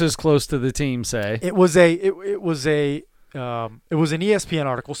 Sources close to the team say it was an ESPN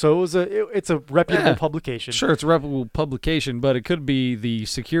article, so it's a reputable publication. Sure, it's a reputable publication, but it could be the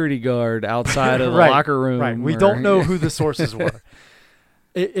security guard outside of the right, locker room. Right. We don't know who the sources were.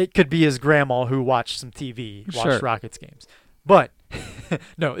 It could be his grandma who watched some TV, watched Rockets games. But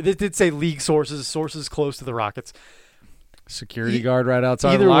no, it did say league sources close to the Rockets. Security guard right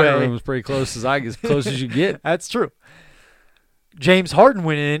outside the locker room is pretty close as close as you get. That's true. James Harden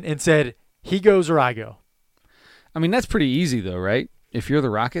went in and said, "He goes or I go." I mean, that's pretty easy though, right? If you're the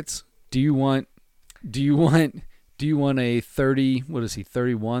Rockets, do you want a 30,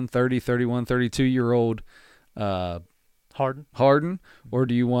 31, 32-year-old Harden, or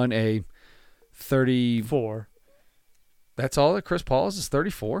do you want a 34? That's all that Chris Paul is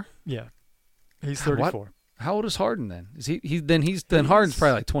 34? Yeah. He's 34. How old is Harden then? Is he's Harden's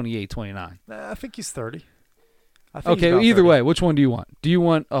probably like 28, 29. I think he's 30. Okay, either way, which one do you want? Do you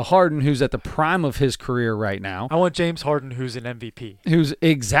want a Harden who's at the prime of his career right now? I want James Harden who's an MVP.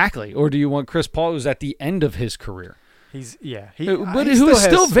 Or do you want Chris Paul who's at the end of his career? Who is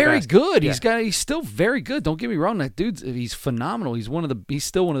still very good. Yeah. He's still very good. Don't get me wrong. That he's phenomenal. He's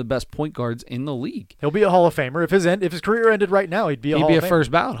still one of the best point guards in the league. He'll be a Hall of Famer. If his career ended right now, he'd be a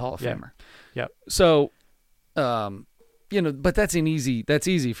first ballot Hall of Famer. Yeah. So, but that's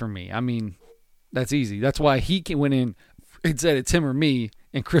easy for me. I mean, that's easy. That's why he went in and said it's him or me,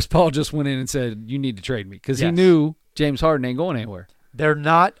 and Chris Paul just went in and said you need to trade me because he knew James Harden ain't going anywhere. They're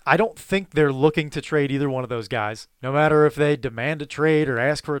not. I don't think they're looking to trade either one of those guys. No matter if they demand a trade or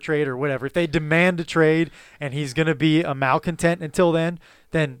ask for a trade or whatever. If they demand a trade and he's going to be a malcontent until then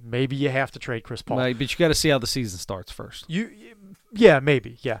maybe you have to trade Chris Paul. Right, but you got to see how the season starts first.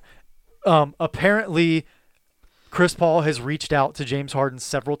 Maybe. Apparently, Chris Paul has reached out to James Harden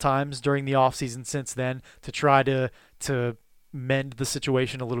several times during the offseason since then to try to mend the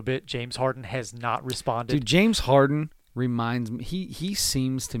situation a little bit. James Harden has not responded. Dude, James Harden reminds me, he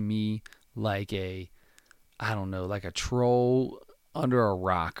seems to me like a troll under a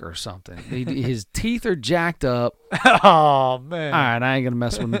rock or something. His teeth are jacked up. Oh, man. All right, I ain't going to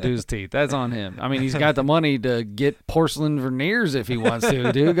mess with the dude's teeth. That's on him. I mean, he's got the money to get porcelain veneers if he wants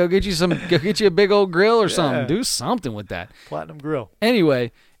to, dude. Go get you a big old grill or something. Do something with that. Platinum grill.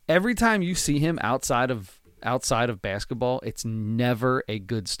 Anyway, every time you see him outside of basketball, it's never a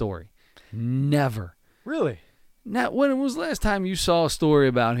good story. Never. Really? Now, when was the last time you saw a story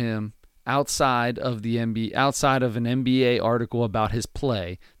about him outside of the NBA, outside of an NBA article about his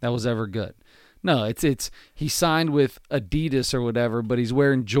play that was ever good? No, it's he signed with Adidas or whatever, but he's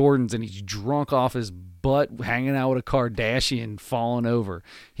wearing Jordans and he's drunk off his butt, hanging out with a Kardashian, falling over.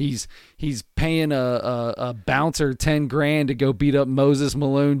 He's paying a bouncer $10,000 to go beat up Moses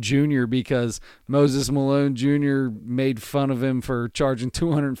Malone Jr. because Moses Malone Jr. made fun of him for charging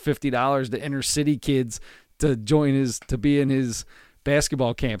 $250 to inner city kids to be in his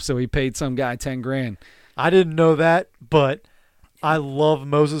basketball camp. So he paid some guy $10,000. I didn't know that, but I love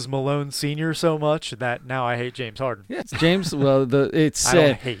Moses Malone Sr. so much that now I hate James Harden. Yes, James. Well, it's I don't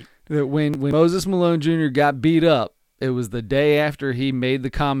said hate. that when Moses Malone Jr. got beat up, it was the day after he made the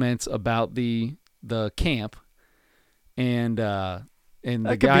comments about the camp, and the That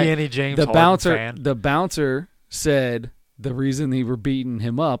could guy, be any James the Harden bouncer, fan. the bouncer said the reason they were beating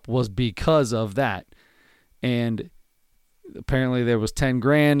him up was because of that, and apparently there was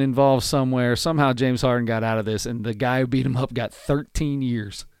 $10,000 involved somewhere. Somehow James Harden got out of this, and the guy who beat him up got 13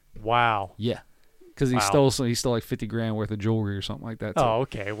 years. Wow. Yeah, because he stole like $50,000 worth of jewelry or something like that. So. Oh,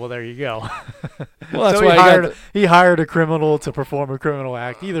 okay. Well, there you go. Well, that's so why he hired a criminal to perform a criminal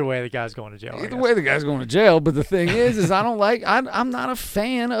act. Either way, the guy's going to jail. Either way, the guy's going to jail. But the thing is I'm not a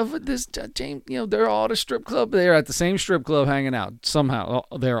fan of this James. They're all at a strip club. They're at the same strip club hanging out. Somehow,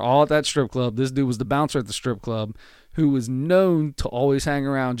 they're all at that strip club. This dude was the bouncer at the strip club, who was known to always hang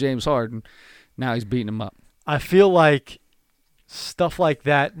around James Harden. Now he's beating him up. I feel like stuff like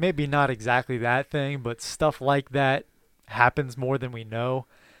that, maybe not exactly that thing, but stuff like that happens more than we know.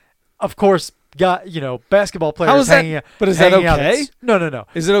 Of course, basketball players How is hanging that? out. But is that hanging out okay? at- No.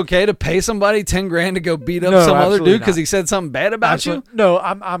 Is it okay to pay somebody $10,000 to go beat up No, some other absolutely dude because not. he said something bad about you? No,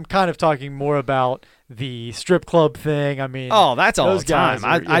 I'm kind of talking more about the strip club thing. I mean, Oh, that's all those the time. guys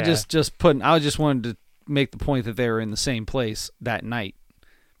are- I yeah. just wanted to make the point that they were in the same place that night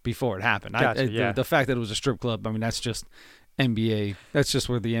before it happened. Gotcha, yeah. The fact that it was a strip club, I mean, that's just NBA. That's just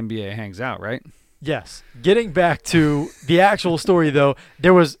where the NBA hangs out, right? Yes. Getting back to the actual story, though,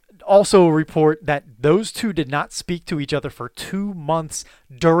 there was also a report that those two did not speak to each other for 2 months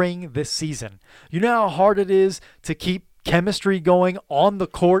during this season. You know how hard it is to keep chemistry going on the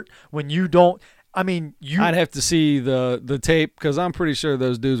court when you don't. I mean, I'd have to see the tape because I'm pretty sure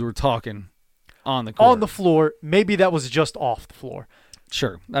those dudes were talking on the court. on the floor. Maybe that was just off the floor.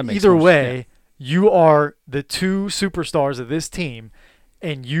 Sure, that makes Either more way, sense. you are the two superstars of this team,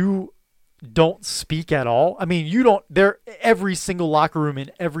 and you don't speak at all. I mean, you don't. Every single locker room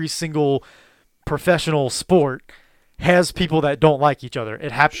in every single professional sport has people that don't like each other.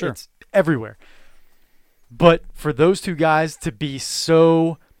 It happens. Sure. It's everywhere. But for those two guys to be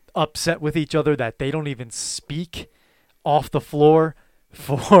so upset with each other that they don't even speak off the floor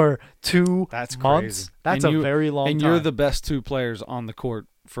for 2 That's months, crazy. that's And a very long time. And you're the best two players on the court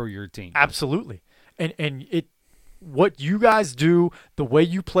for your team. Absolutely. And what you guys do, the way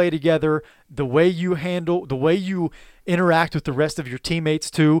you play together, the way you handle, the way you interact with the rest of your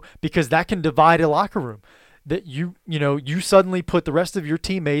teammates too, because that can divide a locker room. That you suddenly put the rest of your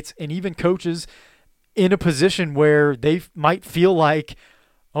teammates and even coaches in a position where they might feel like,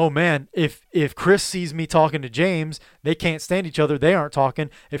 oh man, if Chris sees me talking to James, they can't stand each other. They aren't talking.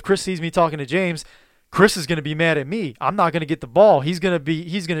 If Chris sees me talking to James, Chris is going to be mad at me. I'm not going to get the ball. He's going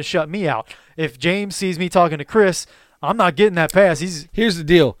to shut me out. If James sees me talking to Chris, I'm not getting that pass. Here's the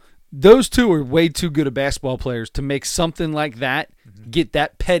deal. Those two are way too good of basketball players to make something like that get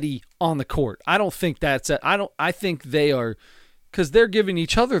that petty on the court. I don't think I think they are, because they're giving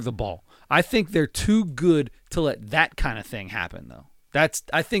each other the ball. I think they're too good to let that kind of thing happen, though.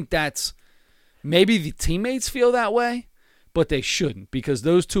 I think that's maybe the teammates feel that way, but they shouldn't, because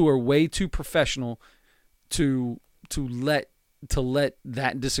those two are way too professional to let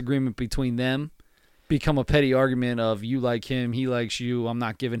that disagreement between them become a petty argument of you like him, he likes you, I'm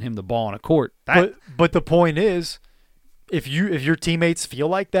not giving him the ball on a court. But the point is, if your teammates feel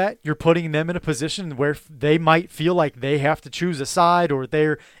like that, you're putting them in a position where they might feel like they have to choose a side, or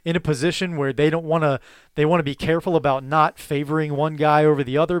they're in a position where they want to be careful about not favoring one guy over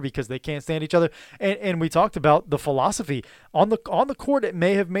the other because they can't stand each other. And we talked about the philosophy on the court. It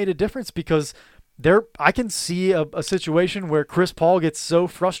may have made a difference because I can see a situation where Chris Paul gets so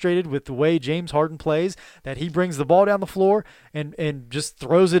frustrated with the way James Harden plays that he brings the ball down the floor and just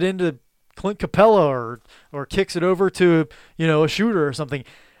throws it into Clint Capella or kicks it over to a shooter or something,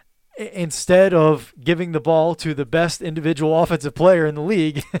 instead of giving the ball to the best individual offensive player in the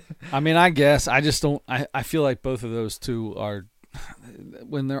league. I mean, I guess I just don't. I feel like both of those two are,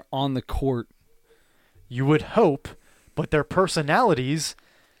 when they're on the court, you would hope, but their personalities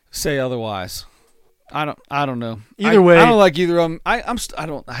say otherwise. I don't know. Either way, I don't like either of them.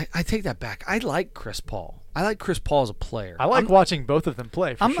 I take that back. I like Chris Paul. I like Chris Paul as a player. I like watching both of them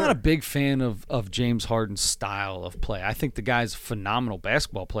play. I'm not a big fan of James Harden's style of play. I think the guy's a phenomenal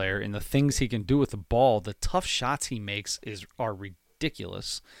basketball player, and the things he can do with the ball, the tough shots he makes are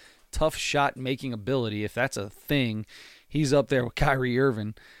ridiculous. Tough shot making ability, if that's a thing, he's up there with Kyrie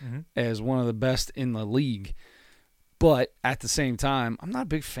Irving as one of the best in the league. But at the same time, I'm not a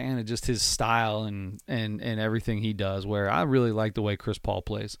big fan of just his style and everything he does, where I really like the way Chris Paul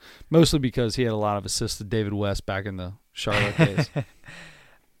plays, mostly because he had a lot of assists to David West back in the Charlotte days.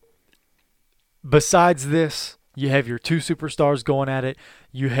 Besides this, you have your two superstars going at it.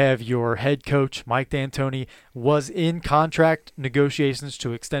 You have your head coach, Mike D'Antoni, was in contract negotiations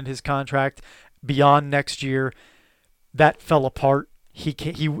to extend his contract beyond next year. That fell apart.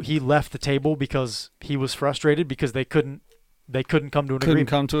 He left the table because he was frustrated because they couldn't come to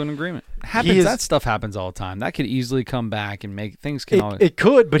an agreement. That stuff happens all the time. That could easily come back and make things It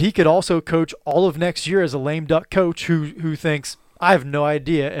could, but he could also coach all of next year as a lame duck coach who thinks, I have no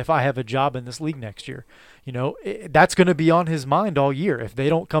idea if I have a job in this league next year. That's going to be on his mind all year if they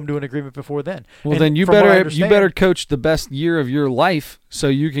don't come to an agreement before then. Well, then you better coach the best year of your life so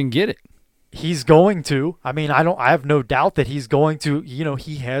you can get it. He's going to. I mean, I have no doubt that he's going to.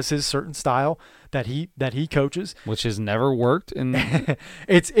 He has his certain style that he coaches, which has never worked. And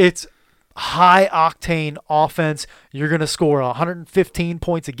it's high octane offense. You're going to score 115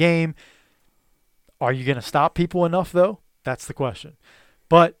 points a game. Are you going to stop people enough though? That's the question.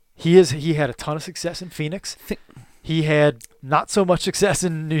 But he had a ton of success in Phoenix. He had not so much success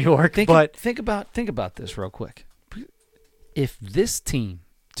in New York. Think about this real quick. If this team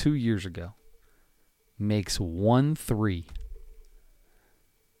 2 years ago makes 1-3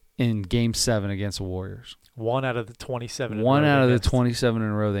 in Game 7 against the Warriors. 1 out of the 27. One out of the 27 in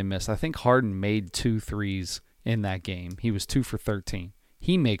a row they missed. I think Harden made 2 threes in that game. He was 2 for 13.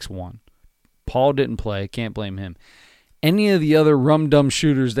 He makes 1. Paul didn't play. Can't blame him. Any of the other rum-dum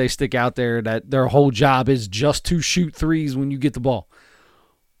shooters they stick out there that their whole job is just to shoot threes when you get the ball.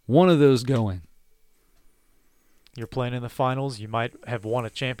 One of those go in. You're playing in the finals. You might have won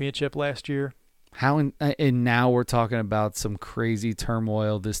a championship last year. And now we're talking about some crazy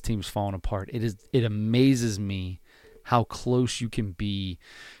turmoil. This team's falling apart. It amazes me how close you can be,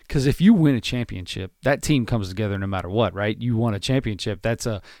 because if you win a championship, that team comes together no matter what, right? You won a championship.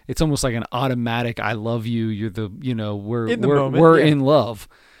 It's almost like an automatic. I love you. We're in love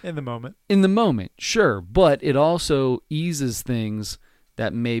in the moment. In the moment, sure, but it also eases things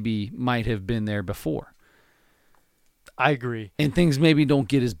that maybe might have been there before. I agree. And things maybe don't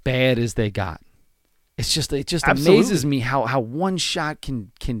get as bad as they got. It just Absolutely. amazes me how one shot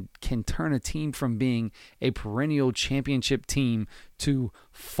can turn a team from being a perennial championship team to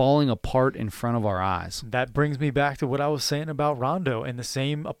falling apart in front of our eyes. That brings me back to what I was saying about Rondo, and the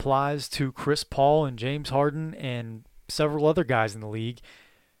same applies to Chris Paul and James Harden and several other guys in the league.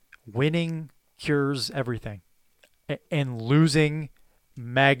 Winning cures everything, and losing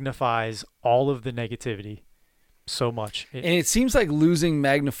magnifies all of the negativity so much. And it seems like losing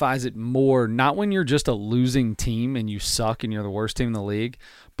magnifies it more, not when you're just a losing team and you suck and you're the worst team in the league,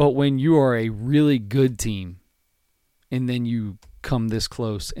 but when you are a really good team and then you come this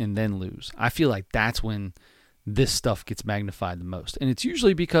close and then lose. I feel like that's when this stuff gets magnified the most. And it's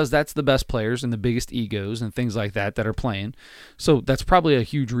usually because that's the best players and the biggest egos and things like that are playing. So that's probably a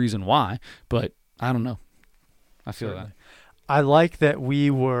huge reason why, but I don't know. I feel that. I like that we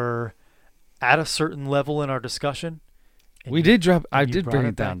were at a certain level in our discussion. We did drop. I did bring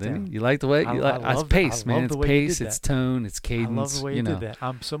it down, didn't you? You like the way? It's pace, man. It's pace. It's tone. It's cadence. I love the way you did that.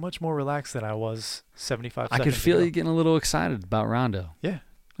 I'm so much more relaxed than I was 75 seconds I could feel ago. you getting a little excited about Rondo. Yeah.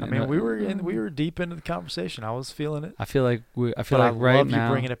 I mean, we were deep into the conversation. I was feeling it. I feel like right now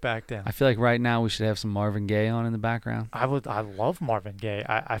you bringing it back down. I feel like right now we should have some Marvin Gaye on in the background. I love Marvin Gaye.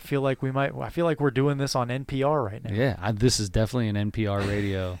 I feel like I feel like we're doing this on NPR right now. Yeah, this is definitely an NPR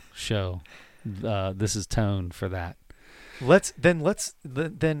radio show. This is tone for that. While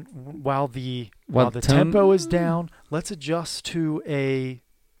the tempo is down, let's adjust to a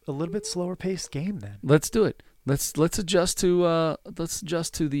little bit slower paced game. Then let's do it. Let's adjust to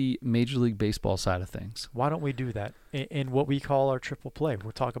the Major League Baseball side of things. Why don't we do that in what we call our triple play?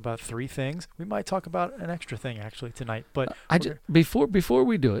 We'll talk about 3 things. We might talk about an extra thing actually tonight. But before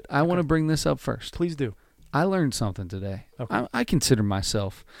we do it, I want to bring this up first. Please do. I learned something today. Okay. I consider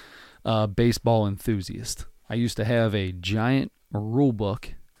myself a baseball enthusiast. I used to have a giant rule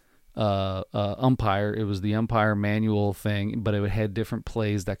book umpire. It was the umpire manual thing, but it had different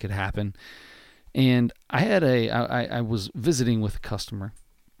plays that could happen. And I was visiting with a customer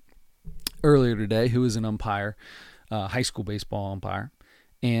earlier today who is an umpire, high school baseball umpire,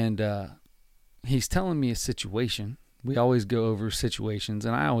 and he's telling me a situation. We always go over situations,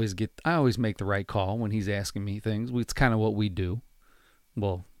 and I always make the right call when he's asking me things. It's kind of what we do.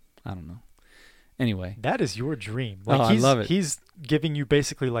 Well, I don't know. Anyway, that is your dream. I love it. He's giving you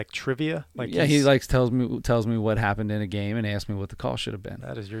basically like trivia. He tells me what happened in a game and asks me what the call should have been.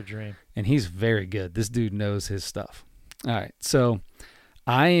 That is your dream. And he's very good. This dude knows his stuff. All right. So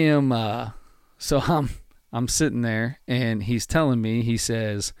I am I'm sitting there and he's telling me, he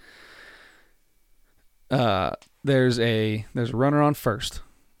says, there's a runner on first,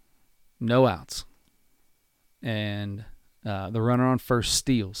 no outs. And the runner on first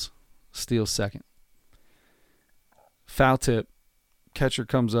steals second. Foul tip, catcher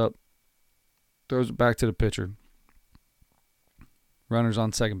comes up, throws it back to the pitcher. Runner's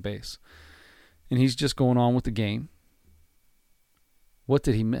on second base. And he's just going on with the game. What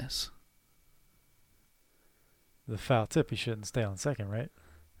did he miss? The foul tip, he shouldn't stay on second, right?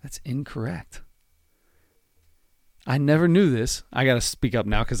 That's incorrect. I never knew this. I got to speak up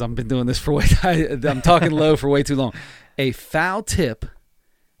now because I've been doing this for I'm talking low for way too long. A foul tip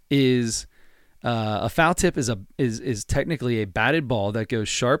is technically a batted ball that goes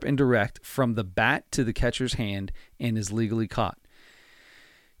sharp and direct from the bat to the catcher's hand and is legally caught.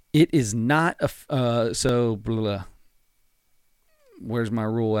 It is not where's my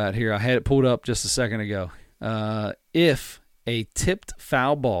rule at here? I had it pulled up just a second ago. If a tipped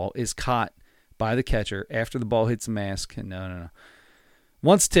foul ball is caught by the catcher after the ball hits the mask, no.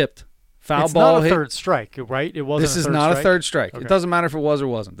 Once tipped, foul it's ball not a hit. Third strike, right? It wasn't. This is not a third strike. Okay. It doesn't matter if it was or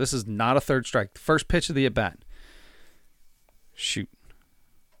wasn't. This is not a third strike. The first pitch of the at bat. Shoot.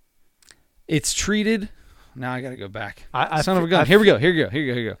 It's treated. Now I got to go back. Son of a gun. Here we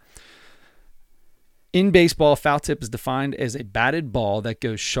go. In baseball, foul tip is defined as a batted ball that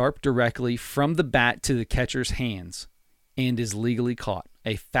goes sharp directly from the bat to the catcher's hands and is legally caught.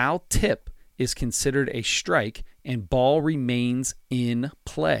 A foul tip is considered a strike and ball remains in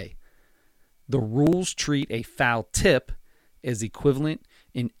play. The rules treat a foul tip as equivalent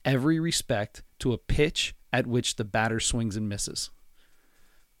in every respect to a pitch at which the batter swings and misses.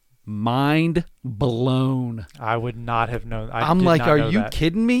 Mind blown. I would not have known. I'm like, are you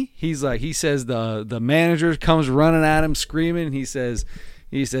kidding me? He's like, he says the manager comes running at him screaming. And he says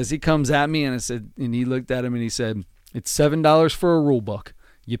he comes at me and he looked at him and he said, it's $7 for a rule book.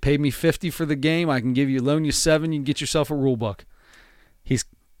 You paid me $50 for the game. I can loan you $7. You can get yourself a rule book.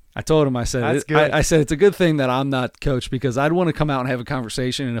 I told him, I said, I said, it's a good thing that I'm not coach because I'd want to come out and have a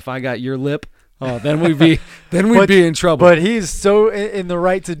conversation. And if I got your lip, then we'd be in trouble. But he's so in the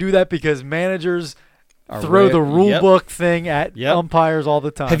right to do that because managers throw the rule book thing at umpires all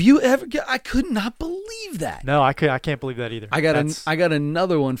the time. Have you ever? I could not believe that. No, I can't believe that either. I got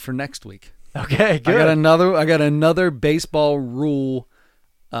another one for next week. Okay, good. I got another baseball rule,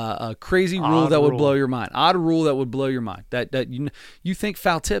 a crazy rule that would blow your mind. Odd rule that would blow your mind. That you think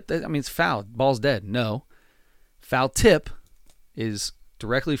foul tip? It's foul. Ball's dead. No, foul tip is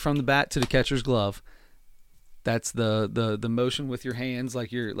directly from the bat to the catcher's glove. That's the motion with your hands,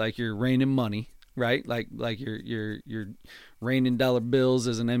 like you're raining money, right? Like you're raining dollar bills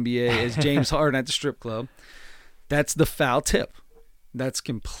as an NBA, as James Harden at the strip club. That's the foul tip. That's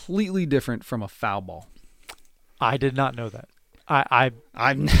completely different from a foul ball. I did not know that. I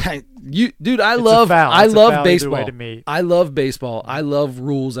love baseball. To me. I love baseball. I love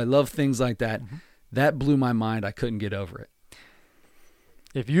rules. I love things like that. Mm-hmm. That blew my mind. I couldn't get over it.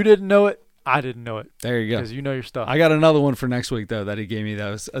 If you didn't know it, I didn't know it. There you go. Because you know your stuff. I got another one for next week, though, that he gave me.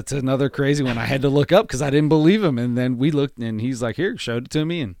 It's another crazy one. I had to look up because I didn't believe him. And then we looked, and he's like, here, showed it to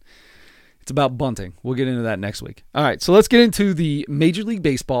me. And it's about bunting. We'll get into that next week. All right, so let's get into the Major League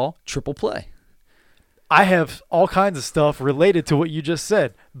Baseball triple play. I have all kinds of stuff related to what you just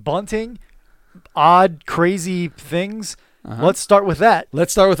said. Bunting, odd, crazy things. Uh-huh. Let's start with that.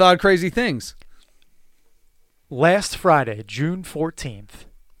 Let's start with odd, crazy things. Last Friday, June 14th.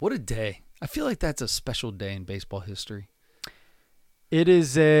 What a day. I feel like that's a special day in baseball history. It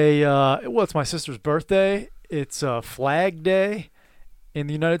is it's my sister's birthday. It's a Flag Day in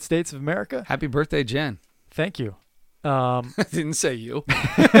the United States of America. Happy birthday, Jen. Thank you. I didn't say you.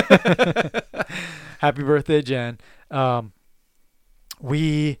 Happy birthday, Jen. June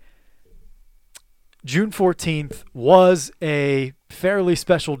 14th was a fairly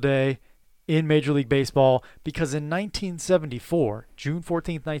special day in Major League Baseball because in 1974, June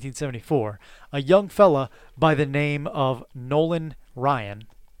 14th, 1974, a young fella by the name of Nolan Ryan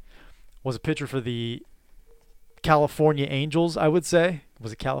was a pitcher for the California Angels, I would say.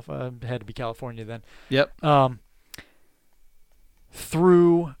 Was it California? It had to be California then. Yep.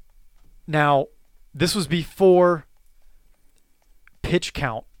 Now, this was before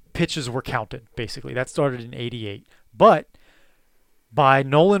pitches were counted, basically. That started in 88. But by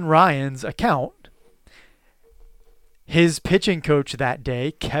Nolan Ryan's account, his pitching coach that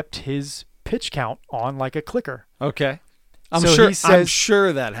day kept his pitch count on like a clicker. Okay. I'm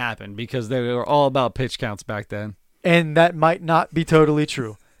sure that happened because they were all about pitch counts back then. And that might not be totally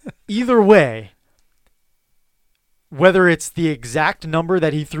true. Either way, whether it's the exact number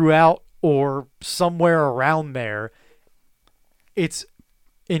that he threw out or somewhere around there, it's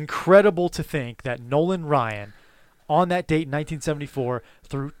incredible to think that Nolan Ryan, on that date in 1974,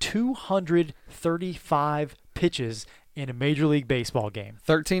 threw 235 pitches in a Major League Baseball game.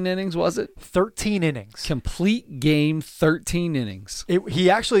 13 innings, was it? 13 innings. Complete game, 13 innings. He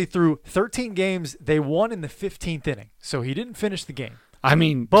actually threw 13 games. They won in the 15th inning, so he didn't finish the game. I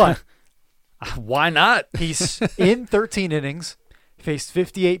mean, But why not? he's in 13 innings, faced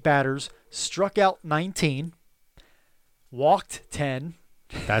 58 batters, struck out 19, walked 10.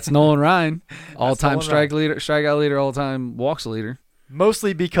 That's Nolan Ryan, all-time Nolan Ryan. strikeout leader, all-time walks leader.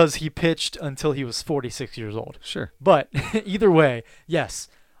 Mostly because he pitched until he was 46 years old. Sure. But either way, yes,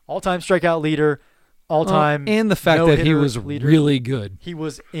 all-time strikeout leader, all-time and the fact that he no-hitter was leader. really good. He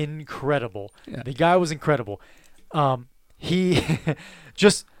was incredible. Yeah. The guy was incredible. He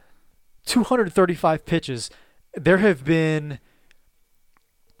just 235 pitches. There have been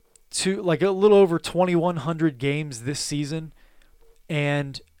a little over 2,100 games this season,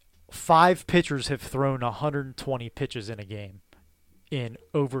 and 5 pitchers have thrown 120 pitches in a game in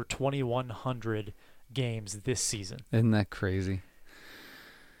over 2,100 games this season. Isn't that crazy?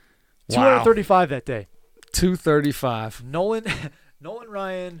 235 that day. 235. Nolan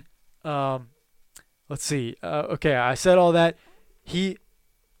Ryan. Let's see. Okay, I said all that.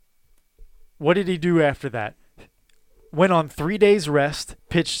 What did he do after that? Went on 3 days rest,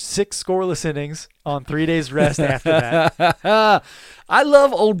 pitched 6 scoreless innings on 3 days rest after that. I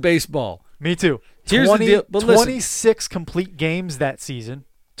love old baseball. Me too. Here's the deal, but listen. 26 complete games that season.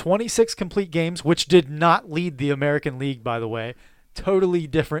 26 complete games, which did not lead the American League, by the way. Totally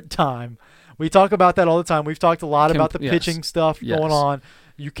different time. We talk about that all the time. We've talked a lot about the pitching stuff going on.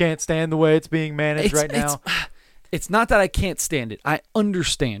 You can't stand the way it's being managed right now. It's not that I can't stand it. I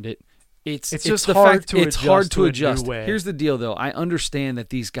understand it. It's just the hard fact to it's adjust hard to to a adjust. new way. Here's the deal, though. I understand that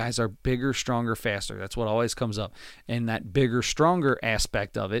these guys are bigger, stronger, faster. That's what always comes up. And that bigger, stronger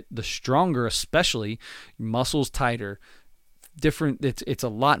aspect of it, the stronger especially, muscles tighter, different. It's a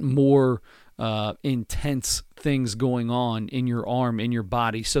lot more intense things going on in your arm, in your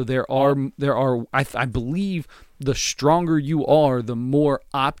body. So there are. I believe the stronger you are, the more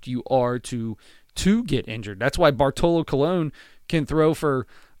apt you are to get injured. That's why Bartolo Colon can throw for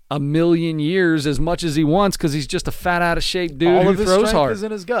a million years as much as he wants because he's just a fat, out of shape dude all who of his throws strength hard. is in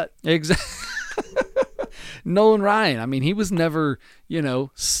his gut. Exactly. Nolan Ryan. I mean, he was never,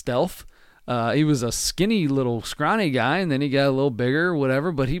 stealth. He was a skinny little scrawny guy, and then he got a little bigger,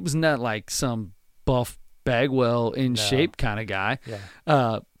 whatever. But he was not like some buff Bagwell in shape kind of guy.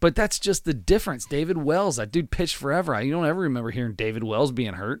 Yeah. But that's just the difference. David Wells, that dude pitched forever. You don't ever remember hearing David Wells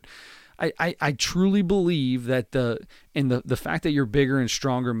being hurt. I truly believe that the fact that you're bigger and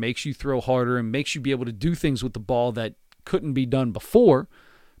stronger makes you throw harder and makes you be able to do things with the ball that couldn't be done before.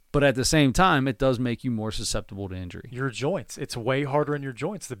 But at the same time, it does make you more susceptible to injury. Your joints. It's way harder in your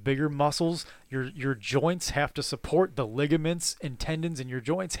joints. The bigger muscles, your joints have to support the ligaments and tendons in your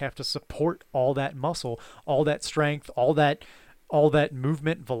joints have to support all that muscle, all that strength, all that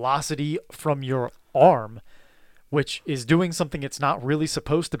movement, velocity from your arm, which is doing something it's not really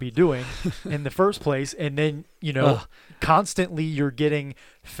supposed to be doing in the first place. And then, constantly you're getting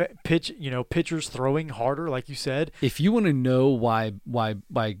pitchers throwing harder, like you said. If you want to know why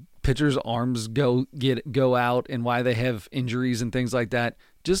pitchers' arms go out and why they have injuries and things like that,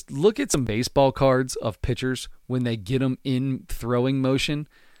 just look at some baseball cards of pitchers when they get them in throwing motion.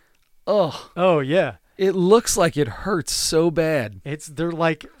 Oh yeah. It looks like it hurts so bad. They're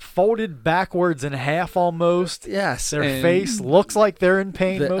like folded backwards in half almost. Yes. Their face looks like they're in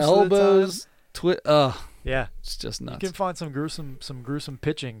pain the most elbows, of the time. Yeah. It's just nuts. You can find some gruesome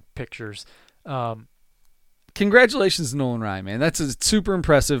pitching pictures. Congratulations to Nolan Ryan, man. That's super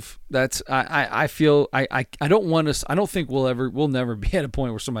impressive. That's I feel I don't think we'll never be at a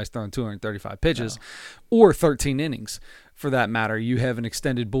point where somebody's throwing 235 pitches or 13 innings for that matter. You have an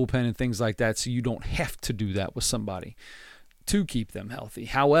extended bullpen and things like that, so you don't have to do that with somebody to keep them healthy.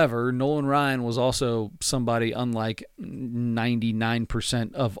 However, Nolan Ryan was also somebody unlike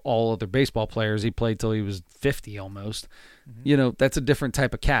 99% of all other baseball players. He played till he was 50 almost. Mm-hmm. That's a different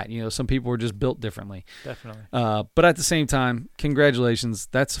type of cat. Some people were just built differently. Definitely. But at the same time, congratulations.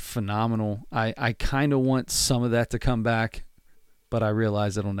 That's phenomenal. I kind of want some of that to come back, but I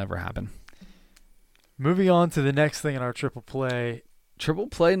realize it'll never happen. Moving on to the next thing in our triple play. Triple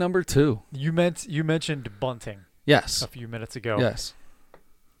play number 2. You mentioned bunting. Yes. A few minutes ago. Yes.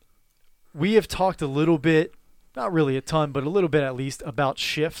 We have talked a little bit, not really a ton, but a little bit at least, about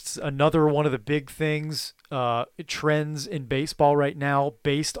shifts. Another one of the big things, trends in baseball right now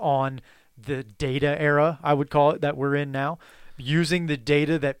based on the data era, I would call it, that we're in now. Using the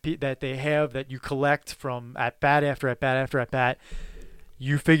data that they have, that you collect from at bat after at bat after at bat,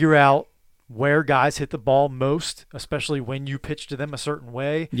 you figure out where guys hit the ball most, especially when you pitch to them a certain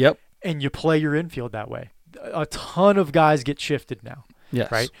way. Yep. And you play your infield that way. A ton of guys get shifted now.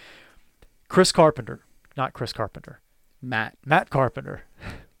 Yes. Right? Not Chris Carpenter. Matt Carpenter.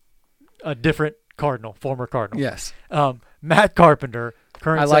 A different Cardinal, former Cardinal. Yes. Matt Carpenter,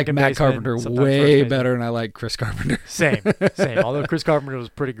 current I like second Matt baseman, Carpenter sometimes way first baseman. better than I like Chris Carpenter. Same. Although Chris Carpenter was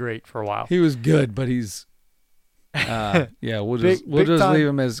pretty great for a while. He was good, but he's we'll just Big time- leave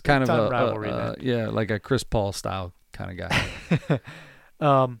him as kind of time rivalry, like a Chris Paul style kind of guy.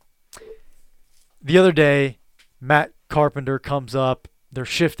 The other day, Matt Carpenter comes up. They're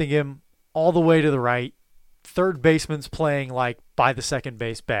shifting him all the way to the right. Third baseman's playing like by the second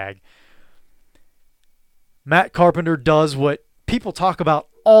base bag. Matt Carpenter does what people talk about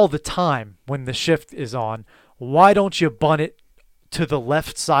all the time when the shift is on. Why don't you bunt it to the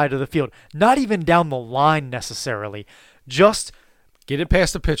left side of the field? Not even down the line necessarily. Just Get it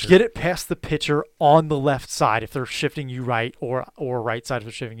past the pitcher. get it past the pitcher on the left side if they're shifting you right, or right side if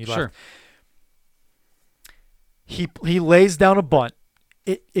they're shifting you left. Sure. He lays down a bunt.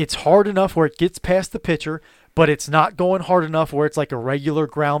 It's hard enough where it gets past the pitcher, but it's not going hard enough where it's like a regular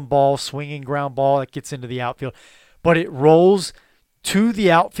ground ball, swinging ground ball that gets into the outfield. But it rolls to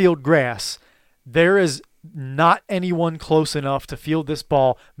the outfield grass. There is not anyone close enough to field this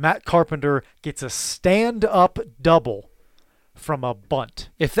ball. Matt Carpenter gets a stand-up double from a bunt.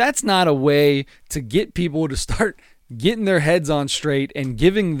 If that's not a way to get people to start getting their heads on straight and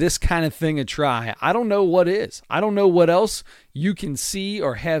giving this kind of thing a try, I don't know what is. I don't know what else you can see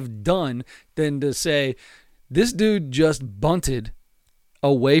or have done than to say, this dude just bunted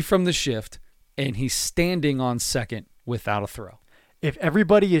away from the shift and he's standing on second without a throw. If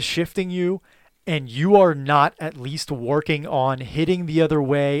everybody is shifting you and you are not at least working on hitting the other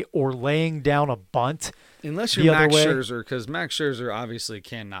way or laying down a bunt, Unless the you're other Max way- Scherzer, because Max Scherzer obviously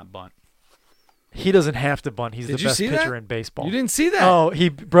cannot bunt. he doesn't have to bunt. He's Did the you best see pitcher that? in baseball. You didn't see that? Oh, he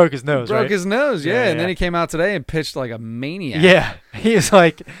broke his nose, Broke right? his nose, yeah. Yeah, And then yeah. he came out today and pitched like a maniac. Yeah, he's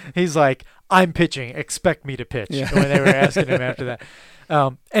like, I'm pitching. Expect me to pitch. Yeah. When they were asking him after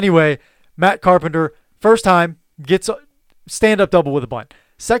that. Anyway, Matt Carpenter, first time gets a stand-up double with a bunt.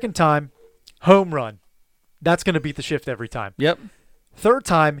 Second time, home run. That's going to beat the shift every time. Yep. Third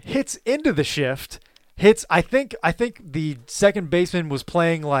time, hits into the shift. I think the second baseman was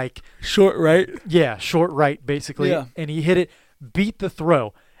playing like Short right. short right basically, Yeah. and he hit it, beat the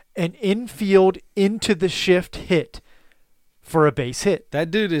throw, an infield into the shift hit for a base hit. That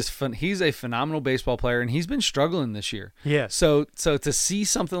dude is fun. He's a phenomenal baseball player, and he's been struggling this year. Yes. So to see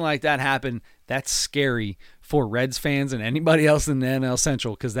something like that happen, that's scary for Reds fans and anybody else in the NL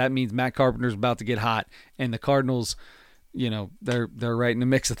Central, because that means Matt Carpenter's about to get hot, and the Cardinals, they're right in the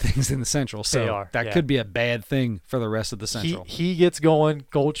mix of things in the Central. So They are, that yeah. could be a bad thing for the rest of the Central. He gets going.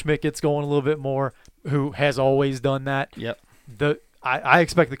 Goldschmidt gets going a little bit more, who has always done that. Yep. I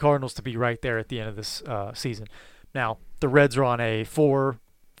expect the Cardinals to be right there at the end of this season. Now, the Reds are on a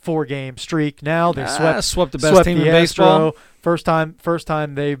four-game streak now. They swept the best team in baseball. Astro. First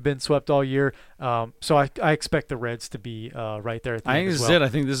time they've been swept all year. So I expect the Reds to be right there at the I end think as this well. is it.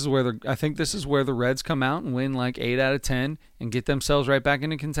 I think this is where the Reds come out and win like 8 out of 10 and get themselves right back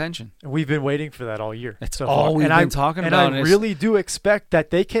into contention. And we've been waiting for that all year. It's so all far. we've And been talking and about, I and really do expect that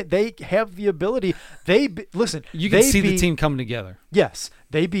they have the ability. Listen. You can they see the beat- team coming together. Yes,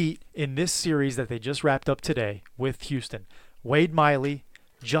 they beat in this series that they just wrapped up today with Houston, Wade Miley,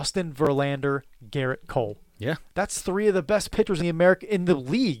 Justin Verlander, Garrett Cole. Yeah. That's three of the best pitchers in the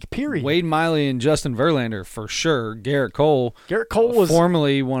league. Period. Wade Miley and Justin Verlander for sure. Garrett Cole was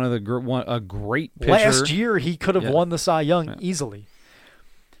formerly one of a great pitcher. last year. He could have Yeah. won the Cy Young Yeah. easily.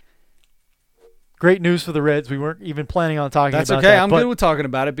 Great news for the Reds. We weren't even planning on talking That's about okay. that. I'm but good with talking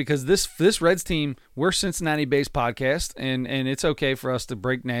about it because this Reds team, we're Cincinnati-based podcast, and it's okay for us to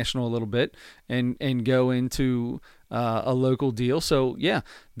break national a little bit and go into a local deal. So yeah,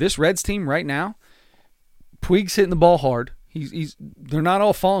 this Reds team right now, Puig's hitting the ball hard. They're not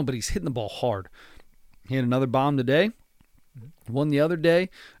all falling, but he's hitting the ball hard. He had another bomb today. One the other day.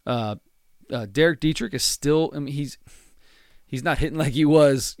 Derek Dietrich is still. I mean, he's not hitting like he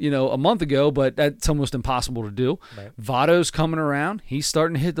was, a month ago, but that's almost impossible to do. Right. Votto's coming around. He's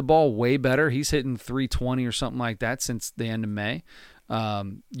starting to hit the ball way better. He's hitting 320 or something like that since the end of May.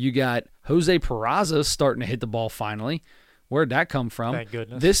 You got Jose Peraza starting to hit the ball finally. Where'd that come from? Thank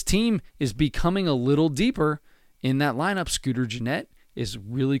goodness. This team is becoming a little deeper in that lineup. Scooter Gennett is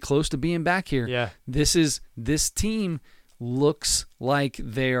really close to being back here. Yeah. This team looks like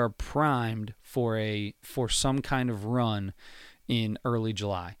they are primed for some kind of run in early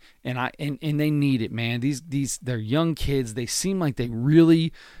July. And they need it, man. They're young kids. They seem like they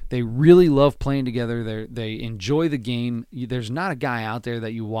really love playing together. They enjoy the game. There's not a guy out there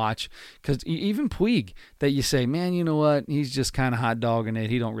that you watch, because even Puig, that you say, man, you know what? He's just kind of hot dogging it.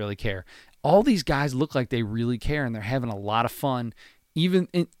 He don't really care. All these guys look like they really care, and they're having a lot of fun, even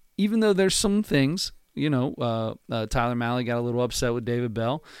though there's some things, Tyler Mahle got a little upset with David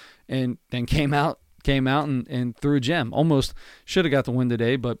Bell, and then came out and threw a gem. Almost should have got the win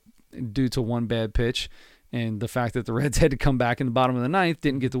today, but due to one bad pitch and the fact that the Reds had to come back in the bottom of the ninth,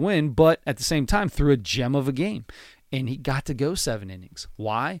 didn't get the win, but at the same time threw a gem of a game. And he got to go 7 innings.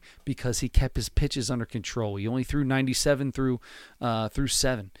 Why? Because he kept his pitches under control. He only threw 97 through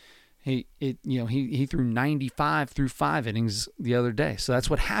 7. He threw 95 through 5 innings the other day. So that's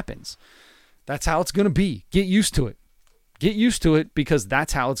what happens. That's how it's going to be. Get used to it. Get used to it, because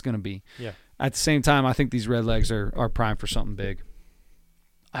that's how it's going to be. Yeah. At the same time, I think these Redlegs are primed for something big.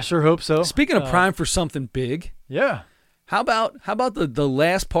 I sure hope so. Speaking of prime for something big, yeah. How about the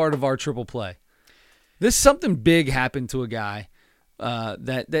last part of our triple play? This something big happened to a guy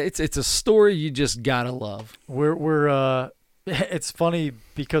that it's a story you just gotta love. We're it's funny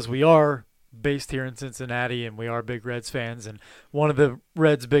because we are based here in Cincinnati and we are big Reds fans, and one of the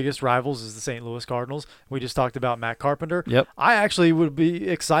Reds' biggest rivals is the St. Louis Cardinals. We just talked about Matt Carpenter. Yep. I actually would be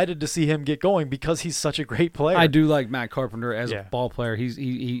excited to see him get going because he's such a great player. I do like Matt Carpenter as a ball player. He's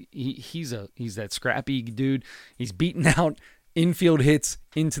that scrappy dude. He's beating out infield hits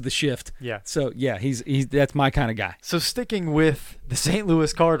into the shift. Yeah. So yeah, he's that's my kind of guy. So sticking with the St.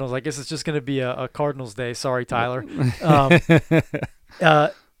 Louis Cardinals, I guess it's just going to be a Cardinals day. Sorry, Tyler.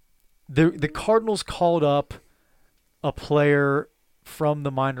 The Cardinals called up a player from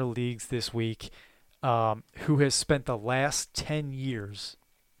the minor leagues this week who has spent the last 10 years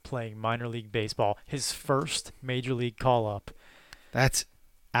playing minor league baseball. His first major league call-up. That's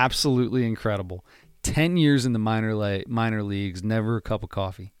absolutely incredible. 10 years in the minor leagues, never a cup of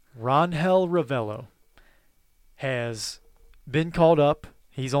coffee. Rangel Ravelo has been called up.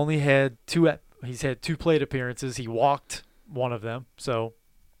 He's only had two plate appearances. He walked one of them, so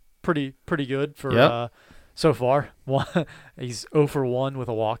pretty good for so far. He's 0 for 1 with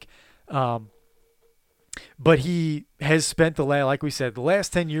a walk. But he has spent like we said, the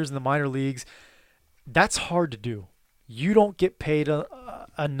last 10 years in the minor leagues. That's hard to do. You don't get paid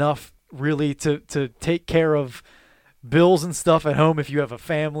enough really to take care of bills and stuff at home if you have a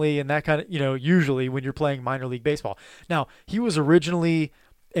family and that kind of, usually when you're playing minor league baseball. Now, he was originally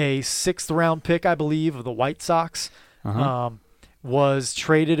a 6th round pick, I believe, of the White Sox. Was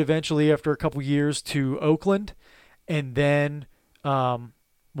traded eventually after a couple years to Oakland, and then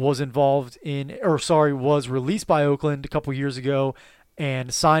was released by Oakland a couple years ago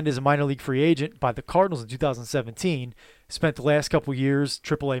and signed as a minor league free agent by the Cardinals in 2017. Spent the last couple years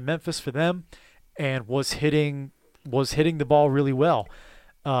AAA Memphis for them, and was hitting the ball really well,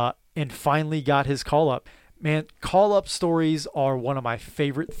 and finally got his call up. Man, call-up stories are one of my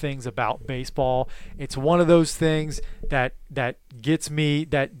favorite things about baseball. It's one of those things that gets me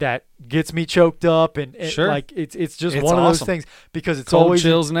choked up, and sure. Like it's just it's one of awesome. those things because it's cold always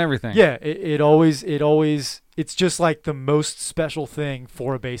chills and everything. Yeah, it always it's just like the most special thing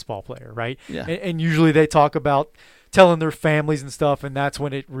for a baseball player, right? Yeah. And usually they talk about telling their families and stuff, and that's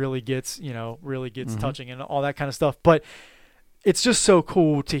when it really gets touching and all that kind of stuff. But it's just so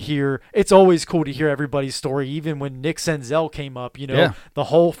cool to hear. It's always cool to hear everybody's story. Even when Nick Senzel came up, the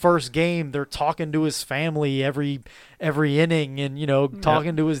whole first game, they're talking to his family every inning, and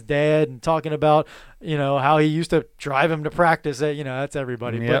talking to his dad and talking about how he used to drive him to practice. That's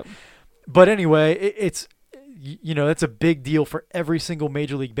everybody. Yep. But anyway, it's a big deal for every single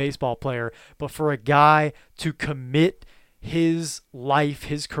Major League Baseball player. But for a guy to commit his life,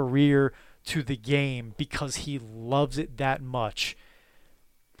 his career to the game because he loves it that much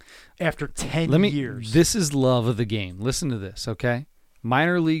after 10 years. This is love of the game. Listen to this, okay?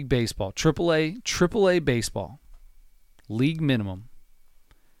 Minor league baseball, AAA baseball, league minimum,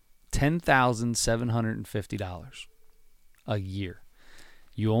 $10,750 a year.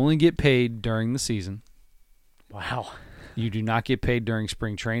 You only get paid during the season. Wow. You do not get paid during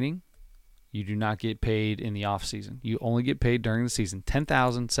spring training. You do not get paid in the off season. You only get paid during the season.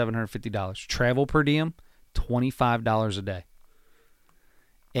 $10,750. Travel per diem, $25 a day.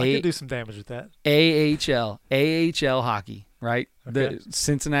 I could do some damage with that. AHL hockey, right? Okay. The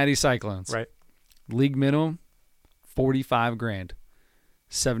Cincinnati Cyclones. Right. League minimum, $45,000.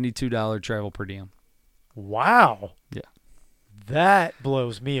 $72 travel per diem. Wow. Yeah. That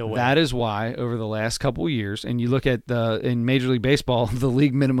blows me away. That is why over the last couple of years, and you look at in Major League Baseball, the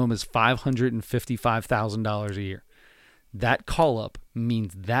league minimum is $555,000 a year. That call up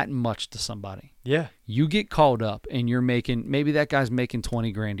means that much to somebody. Yeah. You get called up and you're making, maybe that guy's making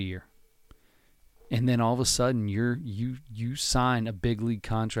 $20,000 a year. And then all of a sudden you sign a big league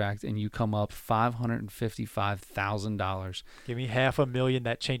contract and you come up $555,000. Give me $500,000.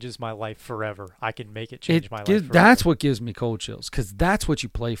 That changes my life forever. I can make it change my life forever. That's what gives me cold chills, because that's what you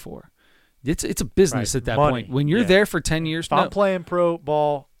play for. It's a business at that Money. point. When you're there for 10 years, if I'm playing pro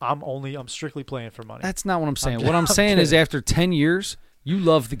ball, I'm strictly playing for money. That's not what I'm saying. What I'm saying is after 10 years, you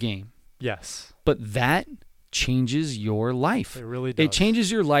love the game. Yes. But that changes your life. It really does. It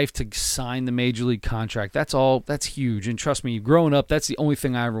changes your life to sign the major league contract. That's all. That's huge. And trust me, growing up, that's the only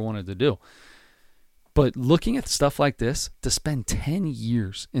thing I ever wanted to do. But looking at stuff like this, to spend 10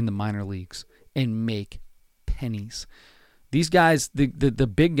 years in the minor leagues and make pennies. These guys, the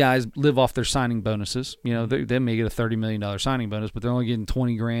big guys, live off their signing bonuses. You know, they may get a $30 million signing bonus, but they're only getting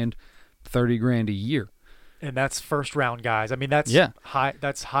 $20,000, $30,000 a year. And that's first round guys. I mean, that's high.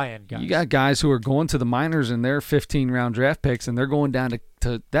 That's high end guys. You got guys who are going to the minors and they're 15-round draft picks, and they're going down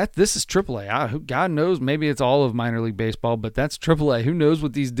to that. This is AAA. God knows, maybe it's all of minor league baseball, but that's AAA. Who knows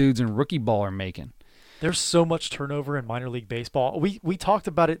what these dudes in rookie ball are making? There's so much turnover in minor league baseball. We talked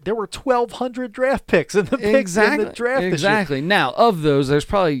about it. There were 1,200 draft picks in the picks in the draft this year. Now, of those, there's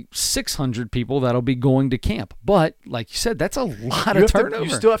probably 600 people that'll be going to camp. But like you said, that's a lot of turnover.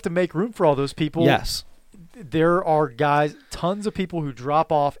 You still have to make room for all those people. Yes. There are guys, tons of people who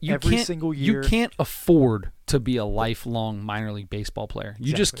drop off every single year. You can't afford to be a lifelong minor league baseball player.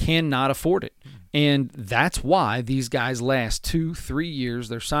 You just cannot afford it. And that's why these guys last 2-3 years.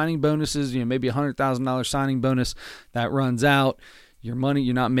 Their signing bonuses, maybe $100,000 signing bonus that runs out. Your money,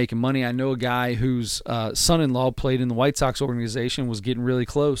 you're not making money. I know a guy whose son-in-law played in the White Sox organization, was getting really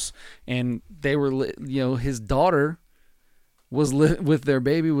close, and they were, his daughter was with their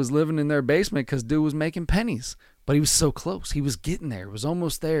baby, was living in their basement because dude was making pennies. But he was so close. He was getting there. It was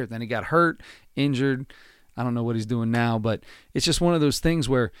almost there. Then he got hurt, injured. I don't know what he's doing now, but it's just one of those things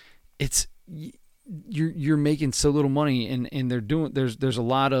where it's you're making so little money, and they're doing there's a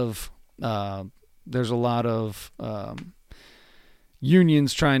lot of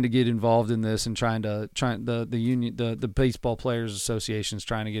unions trying to get involved in this, and the Baseball Players Association's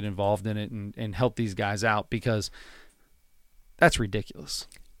trying to get involved in it and help these guys out, because that's ridiculous.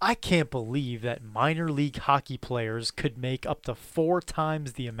 I can't believe that minor league hockey players could make up to 4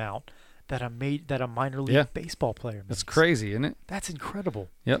 times the amount that a minor league baseball player makes. That's crazy, isn't it? That's incredible.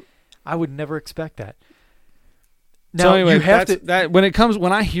 Yep. I would never expect that. Now, so anyway,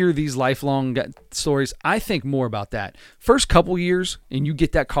 when I hear these lifelong stories, I think more about that. First couple years, and you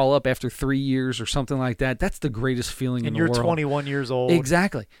get that call up after 3 years or something like that, that's the greatest feeling in the world. And you're 21 years old.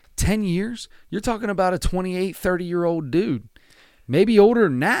 Exactly. 10 years, you're talking about a 28, 30-year-old dude. Maybe older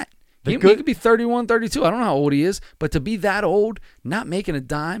than that. He could be 31, 32. I don't know how old he is. But to be that old, not making a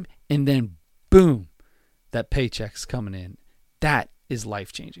dime, and then boom, that paycheck's coming in. That is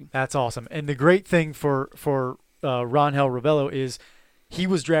life-changing. That's awesome. And the great thing for Rangel Ravelo is he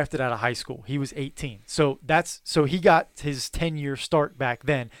was drafted out of high school. He was 18. So he got his 10-year start back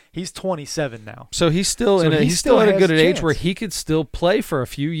then. He's 27 now. So he's still at a good age where he could still play for a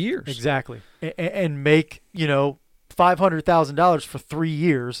few years. Exactly. And make, $500,000 for 3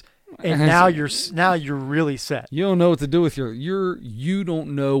 years, and now you're really set. You don't know what to do with you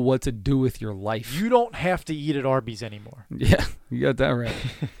don't know what to do with your life. You don't have to eat at Arby's anymore. Yeah, you got that right.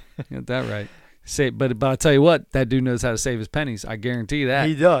 But I'll tell you what, that dude knows how to save his pennies. I guarantee that.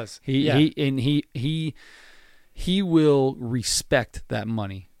 He does. He will respect that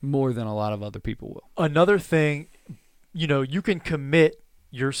money more than a lot of other people will. Another thing, you can commit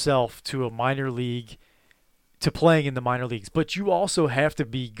yourself to a minor league, to playing in the minor leagues, but you also have to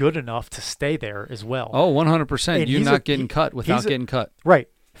be good enough to stay there as well. Oh, 100%. You're not getting cut without getting cut. Right.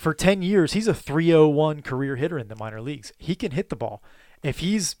 For 10 years, he's a .301 career hitter in the minor leagues. He can hit the ball. If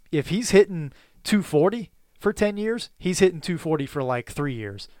he's hitting 240 for 10 years, he's hitting 240 for like 3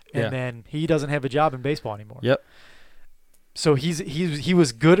 years, and then he doesn't have a job in baseball anymore. Yep. So he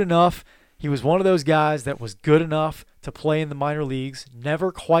was good enough. He was one of those guys that was good enough to play in the minor leagues,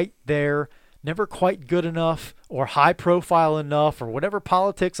 never quite there, never quite good enough or high profile enough, or whatever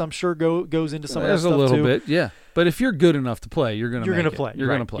politics I'm sure goes into some of that stuff too. There's a little bit, yeah. But if you're good enough to play, you're going to play. You're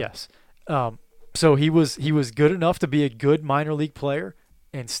going to play. Yes. So he was good enough to be a good minor league player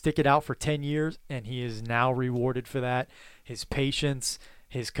and stick it out for 10 years, and he is now rewarded for that. His patience,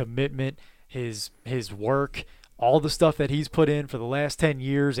 his commitment, his work, all the stuff that he's put in for the last 10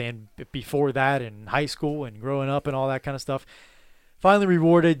 years and before that in high school and growing up and all that kind of stuff. finally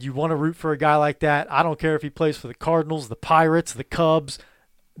rewarded. You want to root for a guy like that. I don't care if he plays for the Cardinals, the Pirates, the Cubs,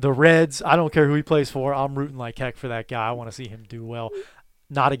 the Reds. I don't care who he plays for. I'm rooting like heck for that guy. I want to see him do well.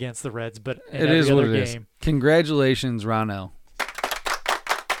 Not against the Reds, but in every other game. Congratulations, Ronell.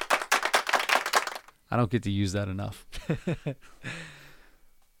 I don't get to use that enough.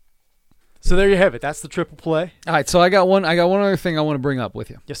 So there you have it. That's the triple play. All right, so I got one other thing I want to bring up with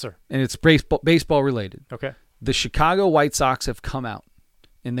you. Yes, sir. And it's baseball related. Okay. The Chicago White Sox have come out,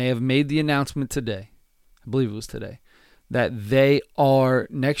 and they have made the announcement today, I believe it was today, that they are,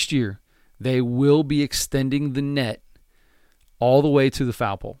 next year, they will be extending the net all the way to the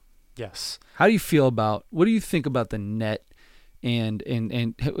foul pole. Yes. What do you think about the net?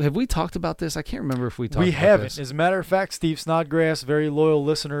 And have we talked about this? I can't remember if we talked about this. We haven't. As a matter of fact, Steve Snodgrass, very loyal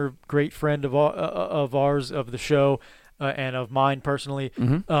listener, great friend of ours, of the show, and of mine personally,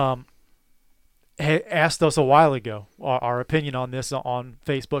 asked us a while ago our opinion on this on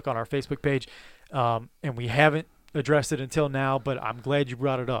Facebook, on our Facebook page, and we haven't addressed it until now. But I'm glad you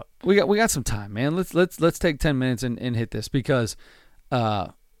brought it up. We got some time, man. Let's take 10 minutes and hit this, because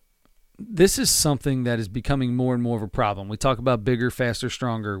this is something that is becoming more and more of a problem. We talk about bigger, faster,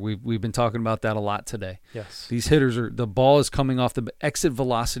 stronger. We've been talking about that a lot today. Yes. These hitters the ball is coming off the exit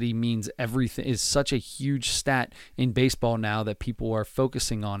velocity means everything, is such a huge stat in baseball now that people are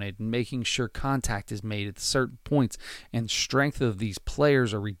focusing on it and making sure contact is made at certain points, and strength of these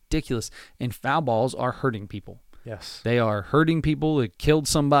players are ridiculous, and foul balls are hurting people. Yes. They are hurting people. It killed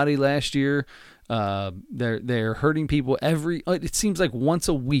somebody last year. They're hurting people it seems like once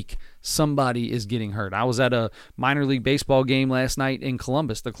a week somebody is getting hurt. I was at a minor league baseball game last night in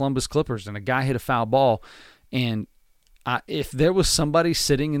Columbus, the Columbus Clippers, and a guy hit a foul ball, and if there was somebody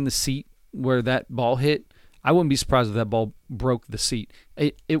sitting in the seat where that ball hit, I wouldn't be surprised if that ball broke the seat.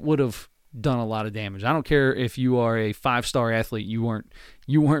 It would have done a lot of damage. I don't care if you are a 5-star athlete, you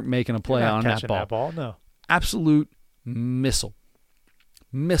weren't making a play on that ball. That ball, no. Absolute missile.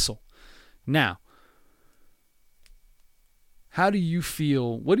 Now, how do you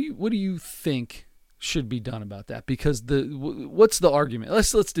feel? What do you think should be done about that? Because what's the argument?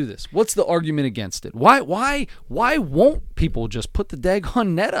 Let's do this. What's the argument against it? Why won't people just put the daggone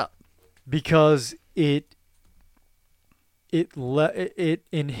net up? Because it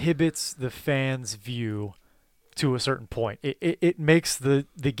inhibits the fans' view to a certain point. It makes the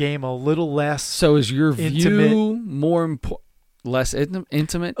game a little less. So is your intimate. View more important? Less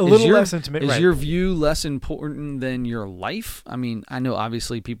intimate? A little less intimate, Is right. your view less important than your life? I mean, I know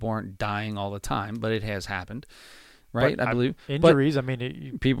obviously people aren't dying all the time, but it has happened, right? But I believe. Injuries,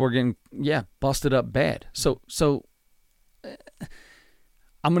 but people are getting, busted up bad. So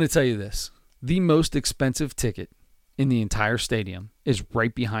I'm going to tell you this. The most expensive ticket in the entire stadium is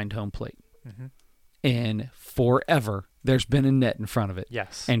right behind home plate. Mm-hmm. And forever, there's been a net in front of it.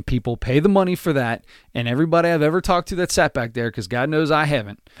 Yes. And people pay the money for that. And everybody I've ever talked to that sat back there, because God knows I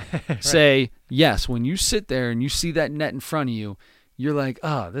haven't, right. say, yes, when you sit there and you see that net in front of you, you're like,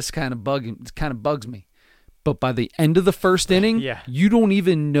 this kind of bugs me. But by the end of the first inning, you don't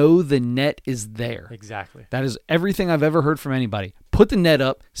even know the net is there. Exactly. That is everything I've ever heard from anybody. Put the net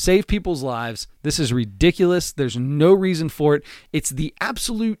up, save people's lives. This is ridiculous. There's no reason for it. It's the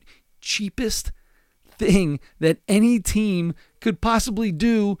absolute cheapest thing that any team could possibly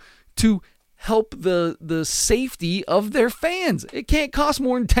do to help the safety of their fans. It can't cost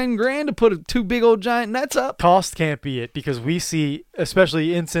more than $10,000 to put two big old giant nets up. Cost can't be it, because we see,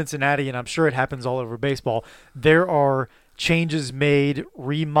 especially in Cincinnati, and I'm sure it happens all over baseball, there are changes made,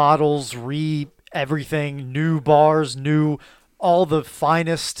 remodels, everything, new bars, all the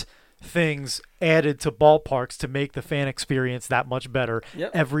finest things added to ballparks to make the fan experience that much better.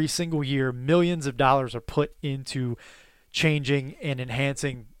 Yep. Every single year, millions of dollars are put into changing and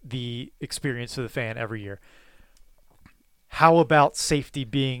enhancing the experience for the fan every year. How about safety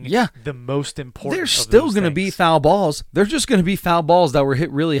being the most important? There's still going to be foul balls. There's just going to be foul balls that were hit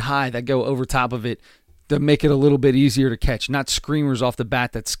really high that go over top of it to make it a little bit easier to catch, not screamers off the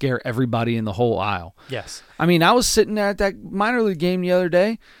bat that scare everybody in the whole aisle. Yes. I mean, I was sitting there at that minor league game the other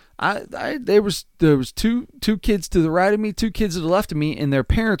day. There was two kids to the right of me, two kids to the left of me, and their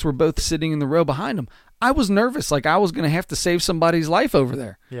parents were both sitting in the row behind them. I was nervous, like I was going to have to save somebody's life over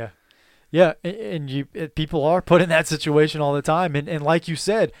there. Yeah. Yeah, and people are put in that situation all the time. And like you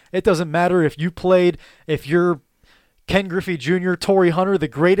said, it doesn't matter if you're Ken Griffey Jr., Torrey Hunter, the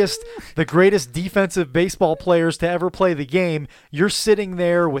greatest defensive baseball players to ever play the game. You're sitting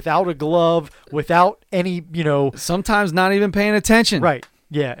there without a glove, without any, sometimes not even paying attention. Right.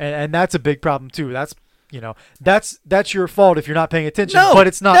 Yeah, and that's a big problem too. That's That's your fault if you're not paying attention. No, but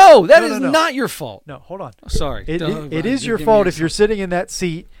it's not. No, that is not your fault. No, hold on. Sorry. It is your fault if you're sitting in that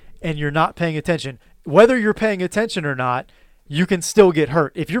seat and you're not paying attention. Whether you're paying attention or not, you can still get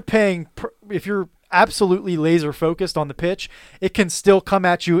hurt. If you're absolutely laser focused on the pitch, it can still come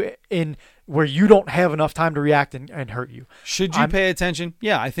at you in where you don't have enough time to react and hurt you. Should you pay attention?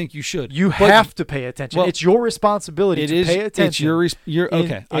 Yeah, I think you should. You have to pay attention. Well, it's your responsibility to pay attention. It's your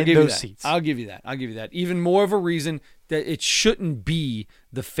okay. I'll give you that. Seats. I'll give you that. Even more of a reason that it shouldn't be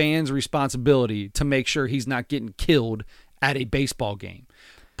the fan's responsibility to make sure he's not getting killed at a baseball game.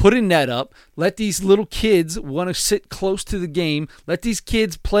 Put a net up. Let these little kids want to sit close to the game. Let these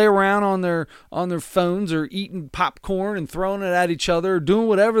kids play around on their phones or eating popcorn and throwing it at each other or doing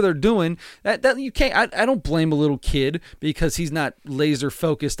whatever they're doing. That you can't. I don't blame a little kid because he's not laser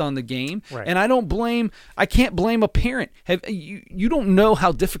focused on the game. Right. And I can't blame a parent. You don't know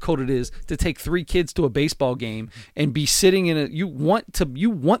how difficult it is to take 3 kids to a baseball game and be sitting in you want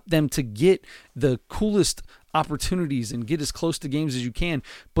them to get the coolest opportunities and get as close to games as you can,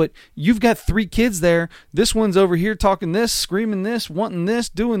 but you've got 3 kids there. This one's over here talking this, screaming this, wanting this,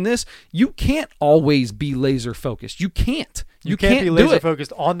 doing this. You can't always be laser focused. You can't. You can't be laser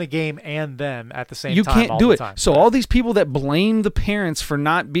focused on the game and them at the same time. You can't do it. Time. So all these people that blame the parents for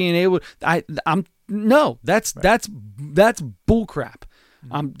not being able, that's bullcrap.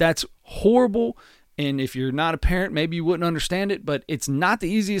 That's horrible. And if you're not a parent, maybe you wouldn't understand it, but it's not the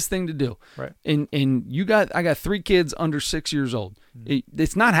easiest thing to do. Right. And I got 3 kids under 6 years old.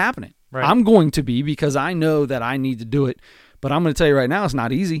 It's not happening. Right. I'm going to be because I know that I need to do it, but I'm going to tell you right now, it's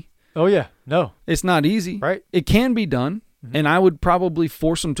not easy. Oh yeah, no, it's not easy. Right. It can be done, and I would probably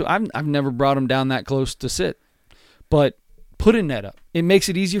force them to. I've never brought them down that close to sit, but put a net up. It makes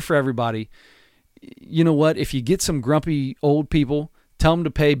it easier for everybody. You know what? If you get some grumpy old people, tell them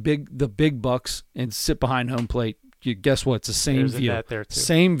to pay the big bucks and sit behind home plate. Guess what? It's the same There's view. A net there too.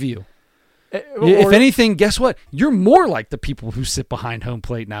 Same view. If anything, guess what? You're more like the people who sit behind home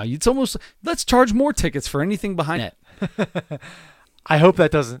plate now. It's almost, let's charge more tickets for anything behind net. I hope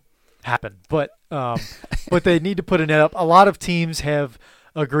that doesn't happen, but they need to put a net up. A lot of teams have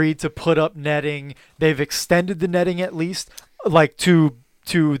agreed to put up netting. They've extended the netting at least, like to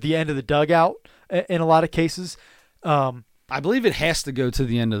the end of the dugout in a lot of cases. I believe it has to go to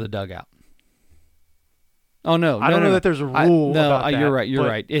the end of the dugout. Oh, no. I don't know that there's a rule about that. You're right. You're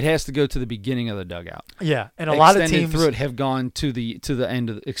right. It has to go to the beginning of the dugout. Yeah, and a lot of teams through it have gone to the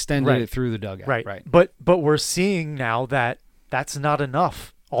end of extended it through the dugout. Right. But we're seeing now that that's not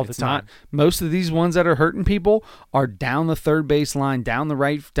enough the time. Most of these ones that are hurting people are down the third base line, down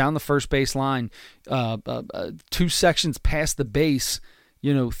the first base line, 2 sections past the base,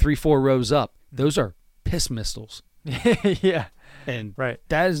 3-4 rows up. Those are piss missiles. Yeah. And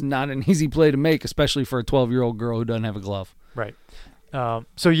that is not an easy play to make, especially for a 12-year-old girl who doesn't have a glove. Right.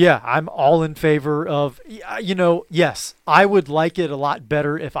 So, yeah, I'm all in favor of, yes, I would like it a lot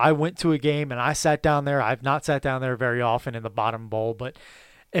better if I went to a game and I sat down there. I've not sat down there very often in the bottom bowl, but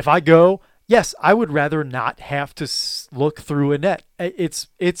if I go, yes, I would rather not have to look through a net.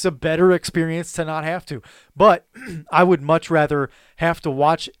 It's a better experience to not have to. But I would much rather have to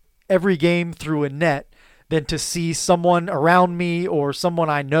watch every game through a net than to see someone around me or someone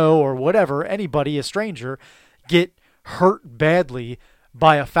I know or whatever, anybody, a stranger, get hurt badly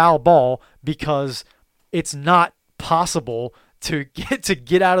by a foul ball because it's not possible to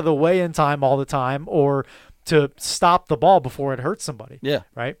get out of the way in time all the time or to stop the ball before it hurts somebody. Yeah.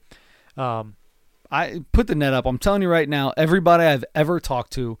 Right? I put the net up. I'm telling you right now, everybody I've ever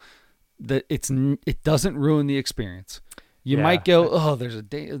talked to, that it doesn't ruin the experience. You might go, there's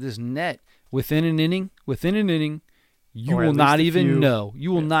this net. Within an inning, you will not even know.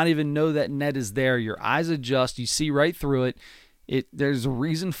 You will not even know that net is there. Your eyes adjust. You see right through it. There's a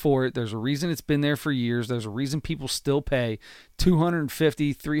reason for it. There's a reason it's been there for years. There's a reason people still pay $250,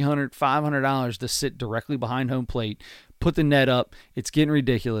 $300, $500 to sit directly behind home plate. Put the net up. It's getting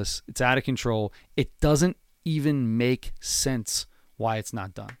ridiculous. It's out of control. It doesn't even make sense why it's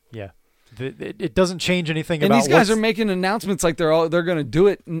not done. Yeah, it doesn't change anything. And these guys are making announcements like they're going to do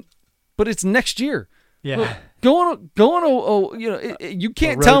it. But it's next year. Yeah. Look, go on you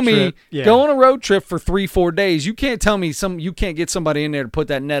can't tell me go on a road trip for 3-4 days. You can't tell me you can't get somebody in there to put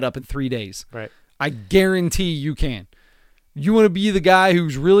that net up in 3 days. Right. I guarantee you can. You want to be the guy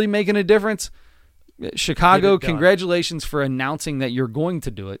who's really making a difference? Chicago, congratulations for announcing that you're going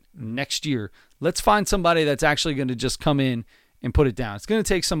to do it next year. Let's find somebody that's actually going to just come in and put it down. It's going to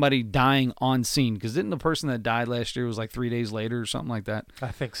take somebody dying on scene, because didn't the person that died last year was like 3 days later or something like that? I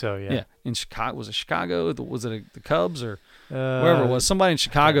think so, yeah. Yeah. In Chicago, was it Chicago? Was it the Cubs or wherever it was? Somebody in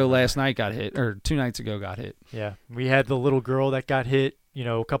Chicago last night got hit, or 2 nights ago got hit. Yeah. We had the little girl that got hit,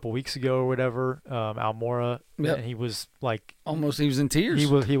 a couple weeks ago or whatever, Almora. Yep. And he was like, He was in tears.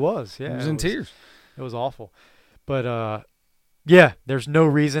 He was. Yeah. He was in tears. It was awful. But, yeah, there's no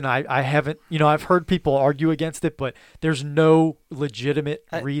reason. I haven't, I've heard people argue against it, but there's no legitimate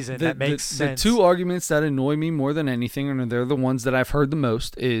reason that makes sense. The two arguments that annoy me more than anything, and they're the ones that I've heard the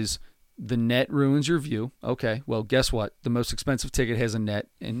most, is the net ruins your view. Okay, well, guess what? The most expensive ticket has a net,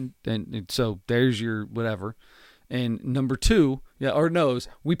 and so there's your whatever. And number two,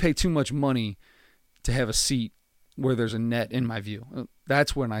 we pay too much money to have a seat where there's a net in my view.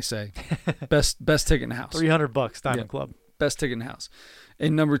 That's when I say best ticket in the house. $300 Diamond Club. Best ticket in the house.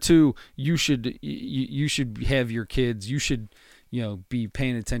 And number two, you should have your kids. You should, be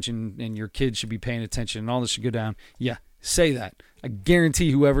paying attention, and your kids should be paying attention, and all this should go down. Yeah, say that. I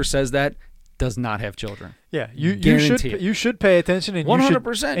guarantee whoever says that does not have children. Yeah, you should pay attention, and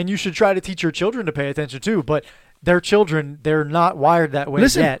 100%. And you should try to teach your children to pay attention too. But their children, they're not wired that way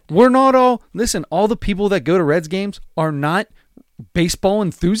yet. We're not all. Listen, all the people that go to Reds games are not baseball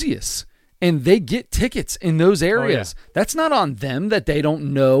enthusiasts. And they get tickets in those areas. Oh, yeah. That's not on them that they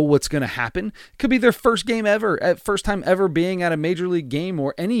don't know what's going to happen. It could be their first game ever, first time ever being at a major league game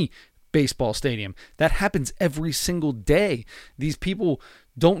or any baseball stadium. That happens every single day. These people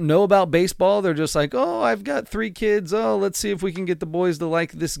don't know about baseball. They're just like, oh, I've got 3 kids. Oh, let's see if we can get the boys to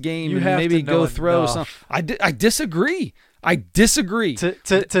like this game and maybe go throw something. I disagree. I disagree.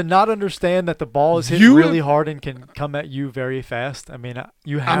 To not understand that the ball is hit really hard and can come at you very fast. I mean,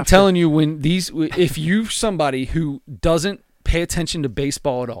 you have. I'm telling you, if you somebody who doesn't pay attention to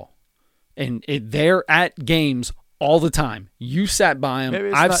baseball at all, and they're at games all the time, you sat by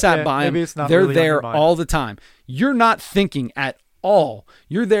them. I've sat by them. They're really there all the time. You're not thinking at all.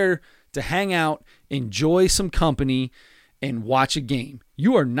 You're there to hang out, enjoy some company, and watch a game.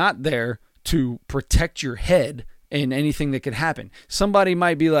 You are not there to protect your head and anything that could happen. Somebody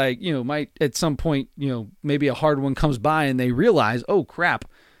might be like, might at some point, maybe a hard one comes by and they realize, oh crap,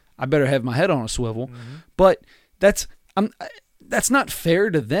 I better have my head on a swivel. Mm-hmm. But that's not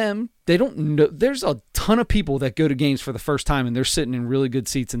fair to them. They don't know. There's a ton of people that go to games for the first time and they're sitting in really good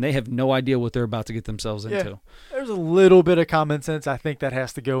seats and they have no idea what they're about to get themselves into. There's a little bit of common sense, I think, that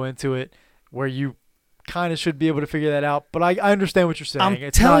has to go into it, where you kind of should be able to figure that out. But I understand what you're saying.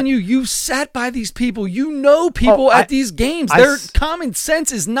 I'm telling you, you sat by these people. You know people at these games. Their common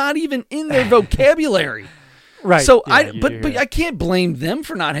sense is not even in their vocabulary. Right. So but I can't blame them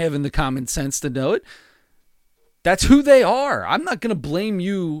for not having the common sense to know it. That's who they are. I'm not going to blame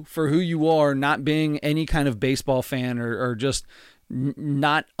you for who you are, not being any kind of baseball fan or just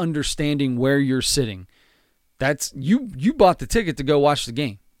not understanding where you're sitting. That's you bought the ticket to go watch the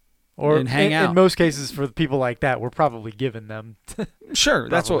game. Or and hang out. In most cases, for people like that, we're probably giving them. Sure,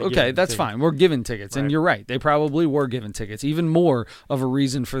 that's fine. We're given tickets, and you're right. They probably were given tickets. Even more of a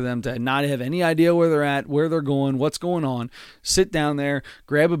reason for them to not have any idea where they're at, where they're going, what's going on. Sit down there,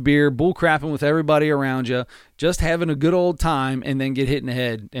 grab a beer, bull crapping with everybody around you, just having a good old time, and then get hit in the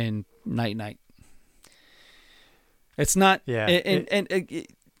head and night. It's not. Yeah.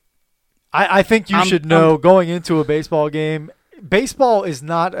 I think you should know going into a baseball game. Baseball is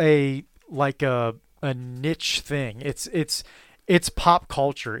not a niche thing. It's pop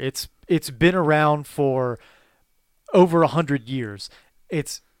culture. It's been around for over 100 years.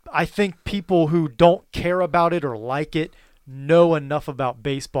 I think people who don't care about it or like it know enough about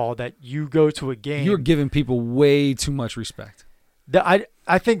baseball that you go to a game. You're giving people way too much respect. I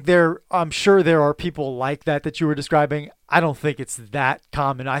think I'm sure there are people like that you were describing. I don't think it's that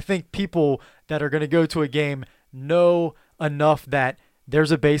common. I think people that are going to go to a game know enough that there's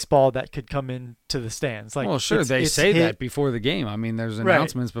a baseball that could come into the stands. Like, well, sure, they say that before the game. I mean, there's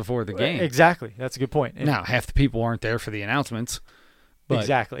announcements before the game. Exactly. That's a good point. Now, half the people aren't there for the announcements. But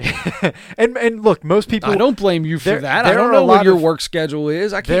exactly. and look, most people. I don't blame you for that. I don't know what your work schedule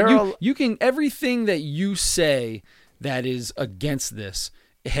is. I can't. You can everything that you say that is against this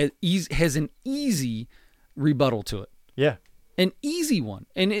has an easy rebuttal to it. Yeah, an easy one,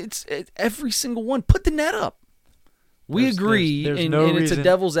 and it's every single one. Put the net up. We agree, and it's a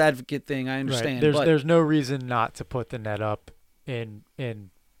devil's advocate thing. I understand. Right. There's no reason not to put the net up and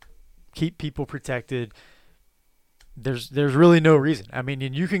keep people protected. There's really no reason. I mean,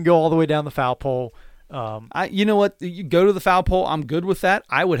 and you can go all the way down the foul pole. You know what? You go to the foul pole. I'm good with that.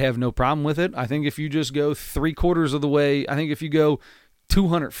 I would have no problem with it. I think if you just go 3/4 of the way, I think if you go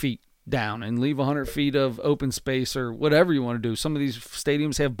 200 feet down and leave 100 feet of open space or whatever you want to do. Some of these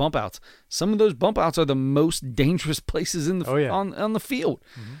stadiums have bump outs. Some of those bump outs are the most dangerous places in the on the field.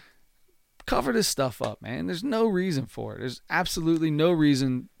 Mm-hmm. Cover this stuff up, man. There's no reason for it. There's absolutely no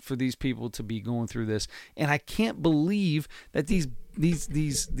reason for these people to be going through this. And I can't believe that these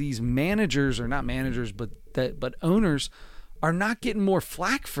managers, or not managers, but owners are not getting more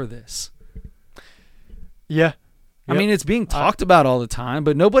flack for this. Yeah. I mean, it's being talked about all the time,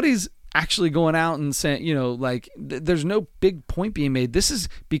 but nobody's actually going out and saying, there's no big point being made. This is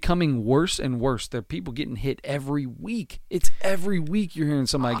becoming worse and worse. There are people getting hit every week. It's every week you're hearing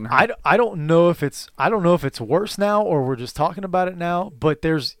somebody getting hurt. I don't know if it's worse now or we're just talking about it now, but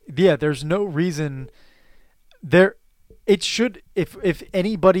there's no reason there. It should, if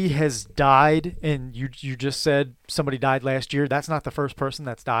anybody has died, and you just said somebody died last year, that's not the first person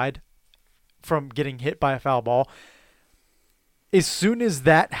that's died from getting hit by a foul ball. As soon as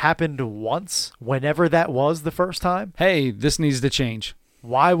that happened once, whenever that was the first time, hey, this needs to change.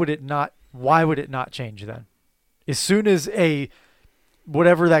 Why would it not change then? As soon as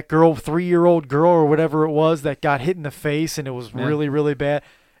whatever that girl, 3-year-old girl or whatever it was that got hit in the face and it was really, really bad,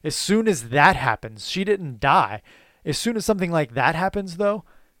 as soon as that happens, she didn't die. As soon as something like that happens, though,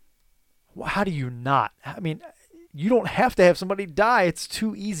 how do you not? I mean, you don't have to have somebody die. It's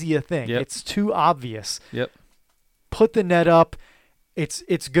too easy a thing. Yep. It's too obvious. Yep. Put the net up. It's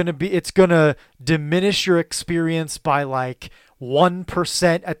gonna diminish your experience by like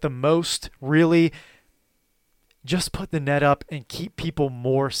 1% at the most. Really, just put the net up and keep people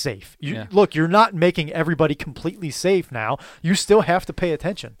more safe. Look, you're not making everybody completely safe now. You still have to pay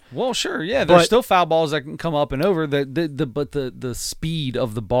attention. Well, sure, yeah. There's still foul balls that can come up and over. But the speed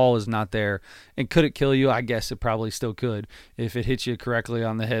of the ball is not there. And could it kill you? I guess it probably still could if it hits you correctly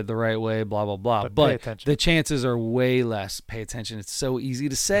on the head the right way. Blah blah blah. But the chances are way less. Pay attention. It's so easy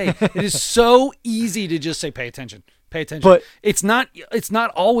to say. It is so easy to just say pay attention. Pay attention. But it's not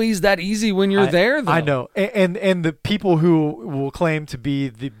always that easy when you're there, though. I know. And the people who will claim to be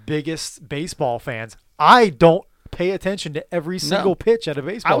the biggest baseball fans, I don't pay attention to every single pitch at a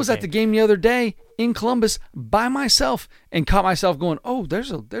baseball game. I was at the game the other day in Columbus by myself and caught myself going, "Oh,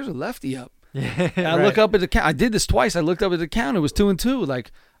 there's a lefty up." Yeah, and I look up at the count. I did this twice. I looked up at the count. It was 2-2.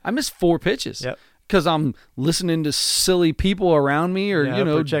 Like, I missed 4 pitches. Yep. Because I'm listening to silly people around me, or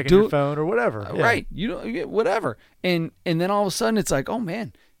or checking your phone or whatever. Right, whatever. And then all of a sudden it's like, oh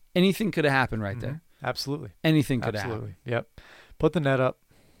man, anything could have happened right there. Absolutely, anything could have happened. Yep. Put the net up.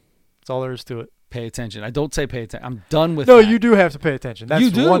 That's all there is to it. Pay attention. I don't say pay attention. I'm done with. No, that. You do have to pay attention. That's 100%.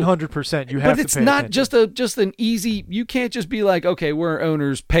 You have to pay attention. But it's not just an easy. You can't just be like, okay, we're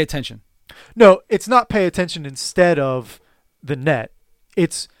owners. Pay attention. No, it's not pay attention instead of the net.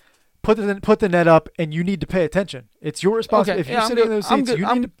 It's put the net up, and you need to pay attention. It's your responsibility. Okay. If you're sitting in those seats,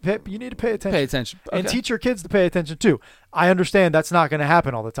 you need to pay attention. Pay attention. Okay. And teach your kids to pay attention too. I understand that's not going to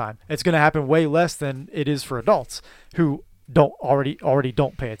happen all the time. It's going to happen way less than it is for adults who don't already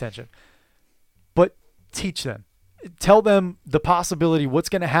don't pay attention. But teach them. Tell them the possibility, what's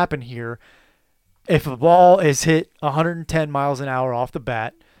going to happen here if a ball is hit 110 miles an hour off the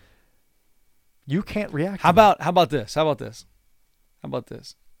bat. You can't react. How about this?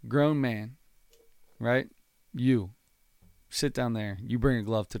 Grown man, right? You sit down there. You bring a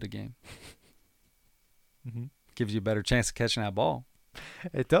glove to the game. Mm-hmm. Gives you a better chance of catching that ball.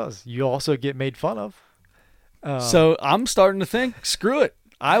 It does. You also get made fun of. So I'm starting to think, screw it.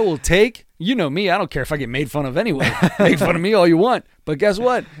 I will take, you know me, I don't care if I get made fun of anyway. Make fun of me all you want. But guess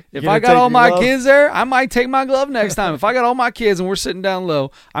what? If I got all my kids there, I might take my glove next time. If I got all my kids and we're sitting down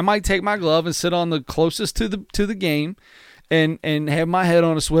low, I might take my glove and sit on the closest to the game and have my head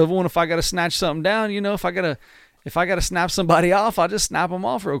on a swivel. And if I got to snatch something down, if I got to snap somebody off, I'll just snap them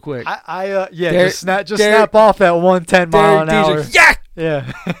off real quick. Just snap off that 110 mile an hour.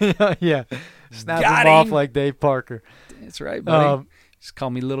 Yeah. Yeah. Snap them off like Dave Parker. That's right, buddy. Just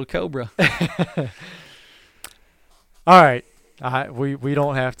call me Little Cobra. All right. We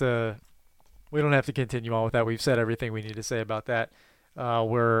don't have to continue on with that. We've said everything we need to say about that.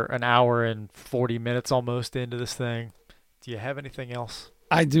 We're an hour and 40 minutes almost into this thing. Do you have anything else?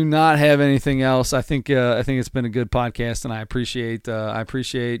 I do not have anything else. I think it's been a good podcast, and I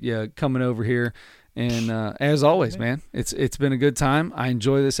appreciate you coming over here. And as always, man, it's been a good time. I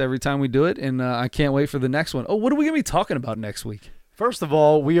enjoy this every time we do it, and I can't wait for the next one. Oh, what are we gonna be talking about next week? First of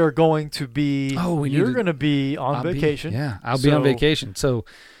all, we are going to be. You're going to be on vacation. I'll be on vacation. So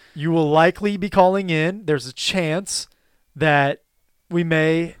you will likely be calling in. There's a chance that we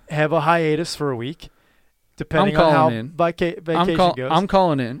may have a hiatus for a week, depending on how vacation goes. I'm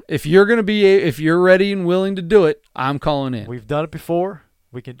calling in. If you're ready and willing to do it, I'm calling in. We've done it before.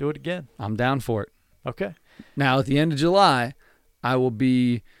 We can do it again. I'm down for it. Okay. Now, at the end of July, I will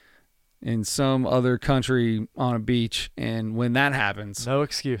be in some other country on a beach, and when that happens, No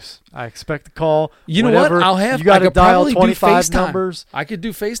excuse. I expect the call. you know what? Whenever. I'll have. You got I to could dial probably do 25 FaceTime. numbers. I could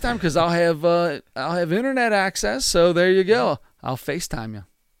do FaceTime because I'll have internet access. So there you go. I'll FaceTime you.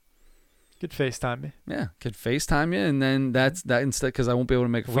 Could FaceTime me. Yeah, could FaceTime you, and then that's that instead because I won't be able to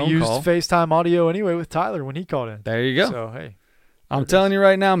make a We phone used call. FaceTime audio anyway with Tyler when he called in. There you go. So, hey. I'm telling you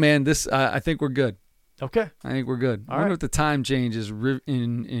right now, man. This I think we're good. Okay. I think we're good. I All wonder right. if the time change is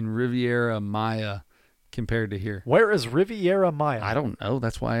in Riviera Maya compared to here. Where is Riviera Maya? I don't know.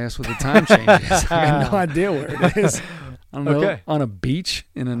 That's why I asked what the time change is. I have no idea where it is. I don't know. Okay. On a beach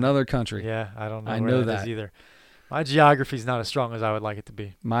in another country. Yeah, I don't know. I where know that is that. either. My geography's not as strong as I would like it to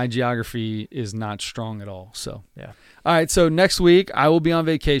be. My geography is not strong at all. So Yeah. all right. So next week I will be on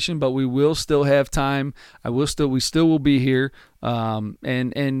vacation, but we will still have time. We still will be here.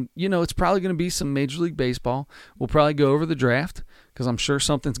 And you know it's probably going to be some Major League Baseball. We'll probably go over the draft because I'm sure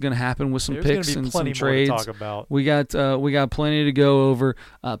something's going to happen with some There's picks gonna be and plenty some more trades. to talk about. We got plenty to go over.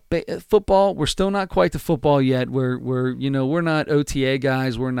 Football, we're still not quite to football yet. We're not OTA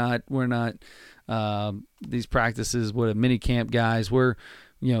guys. We're not these practices. What a mini camp guys.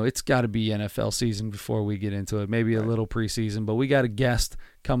 It's got to be NFL season before we get into it. Maybe a little preseason, but we got a guest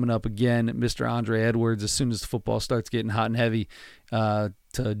coming up again, Mr. Andre Edwards, as soon as the football starts getting hot and heavy,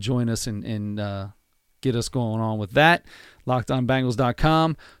 to join us and get us going on with that.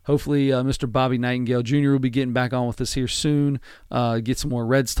 LockedOnBengals.com. Hopefully, Mr. Bobby Nightingale Jr. will be getting back on with us here soon. Get some more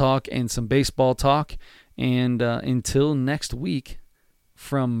Reds talk and some baseball talk. And until next week,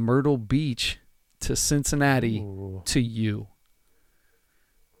 from Myrtle Beach to Cincinnati Ooh. to you.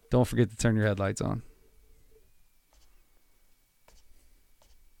 Don't forget to turn your headlights on.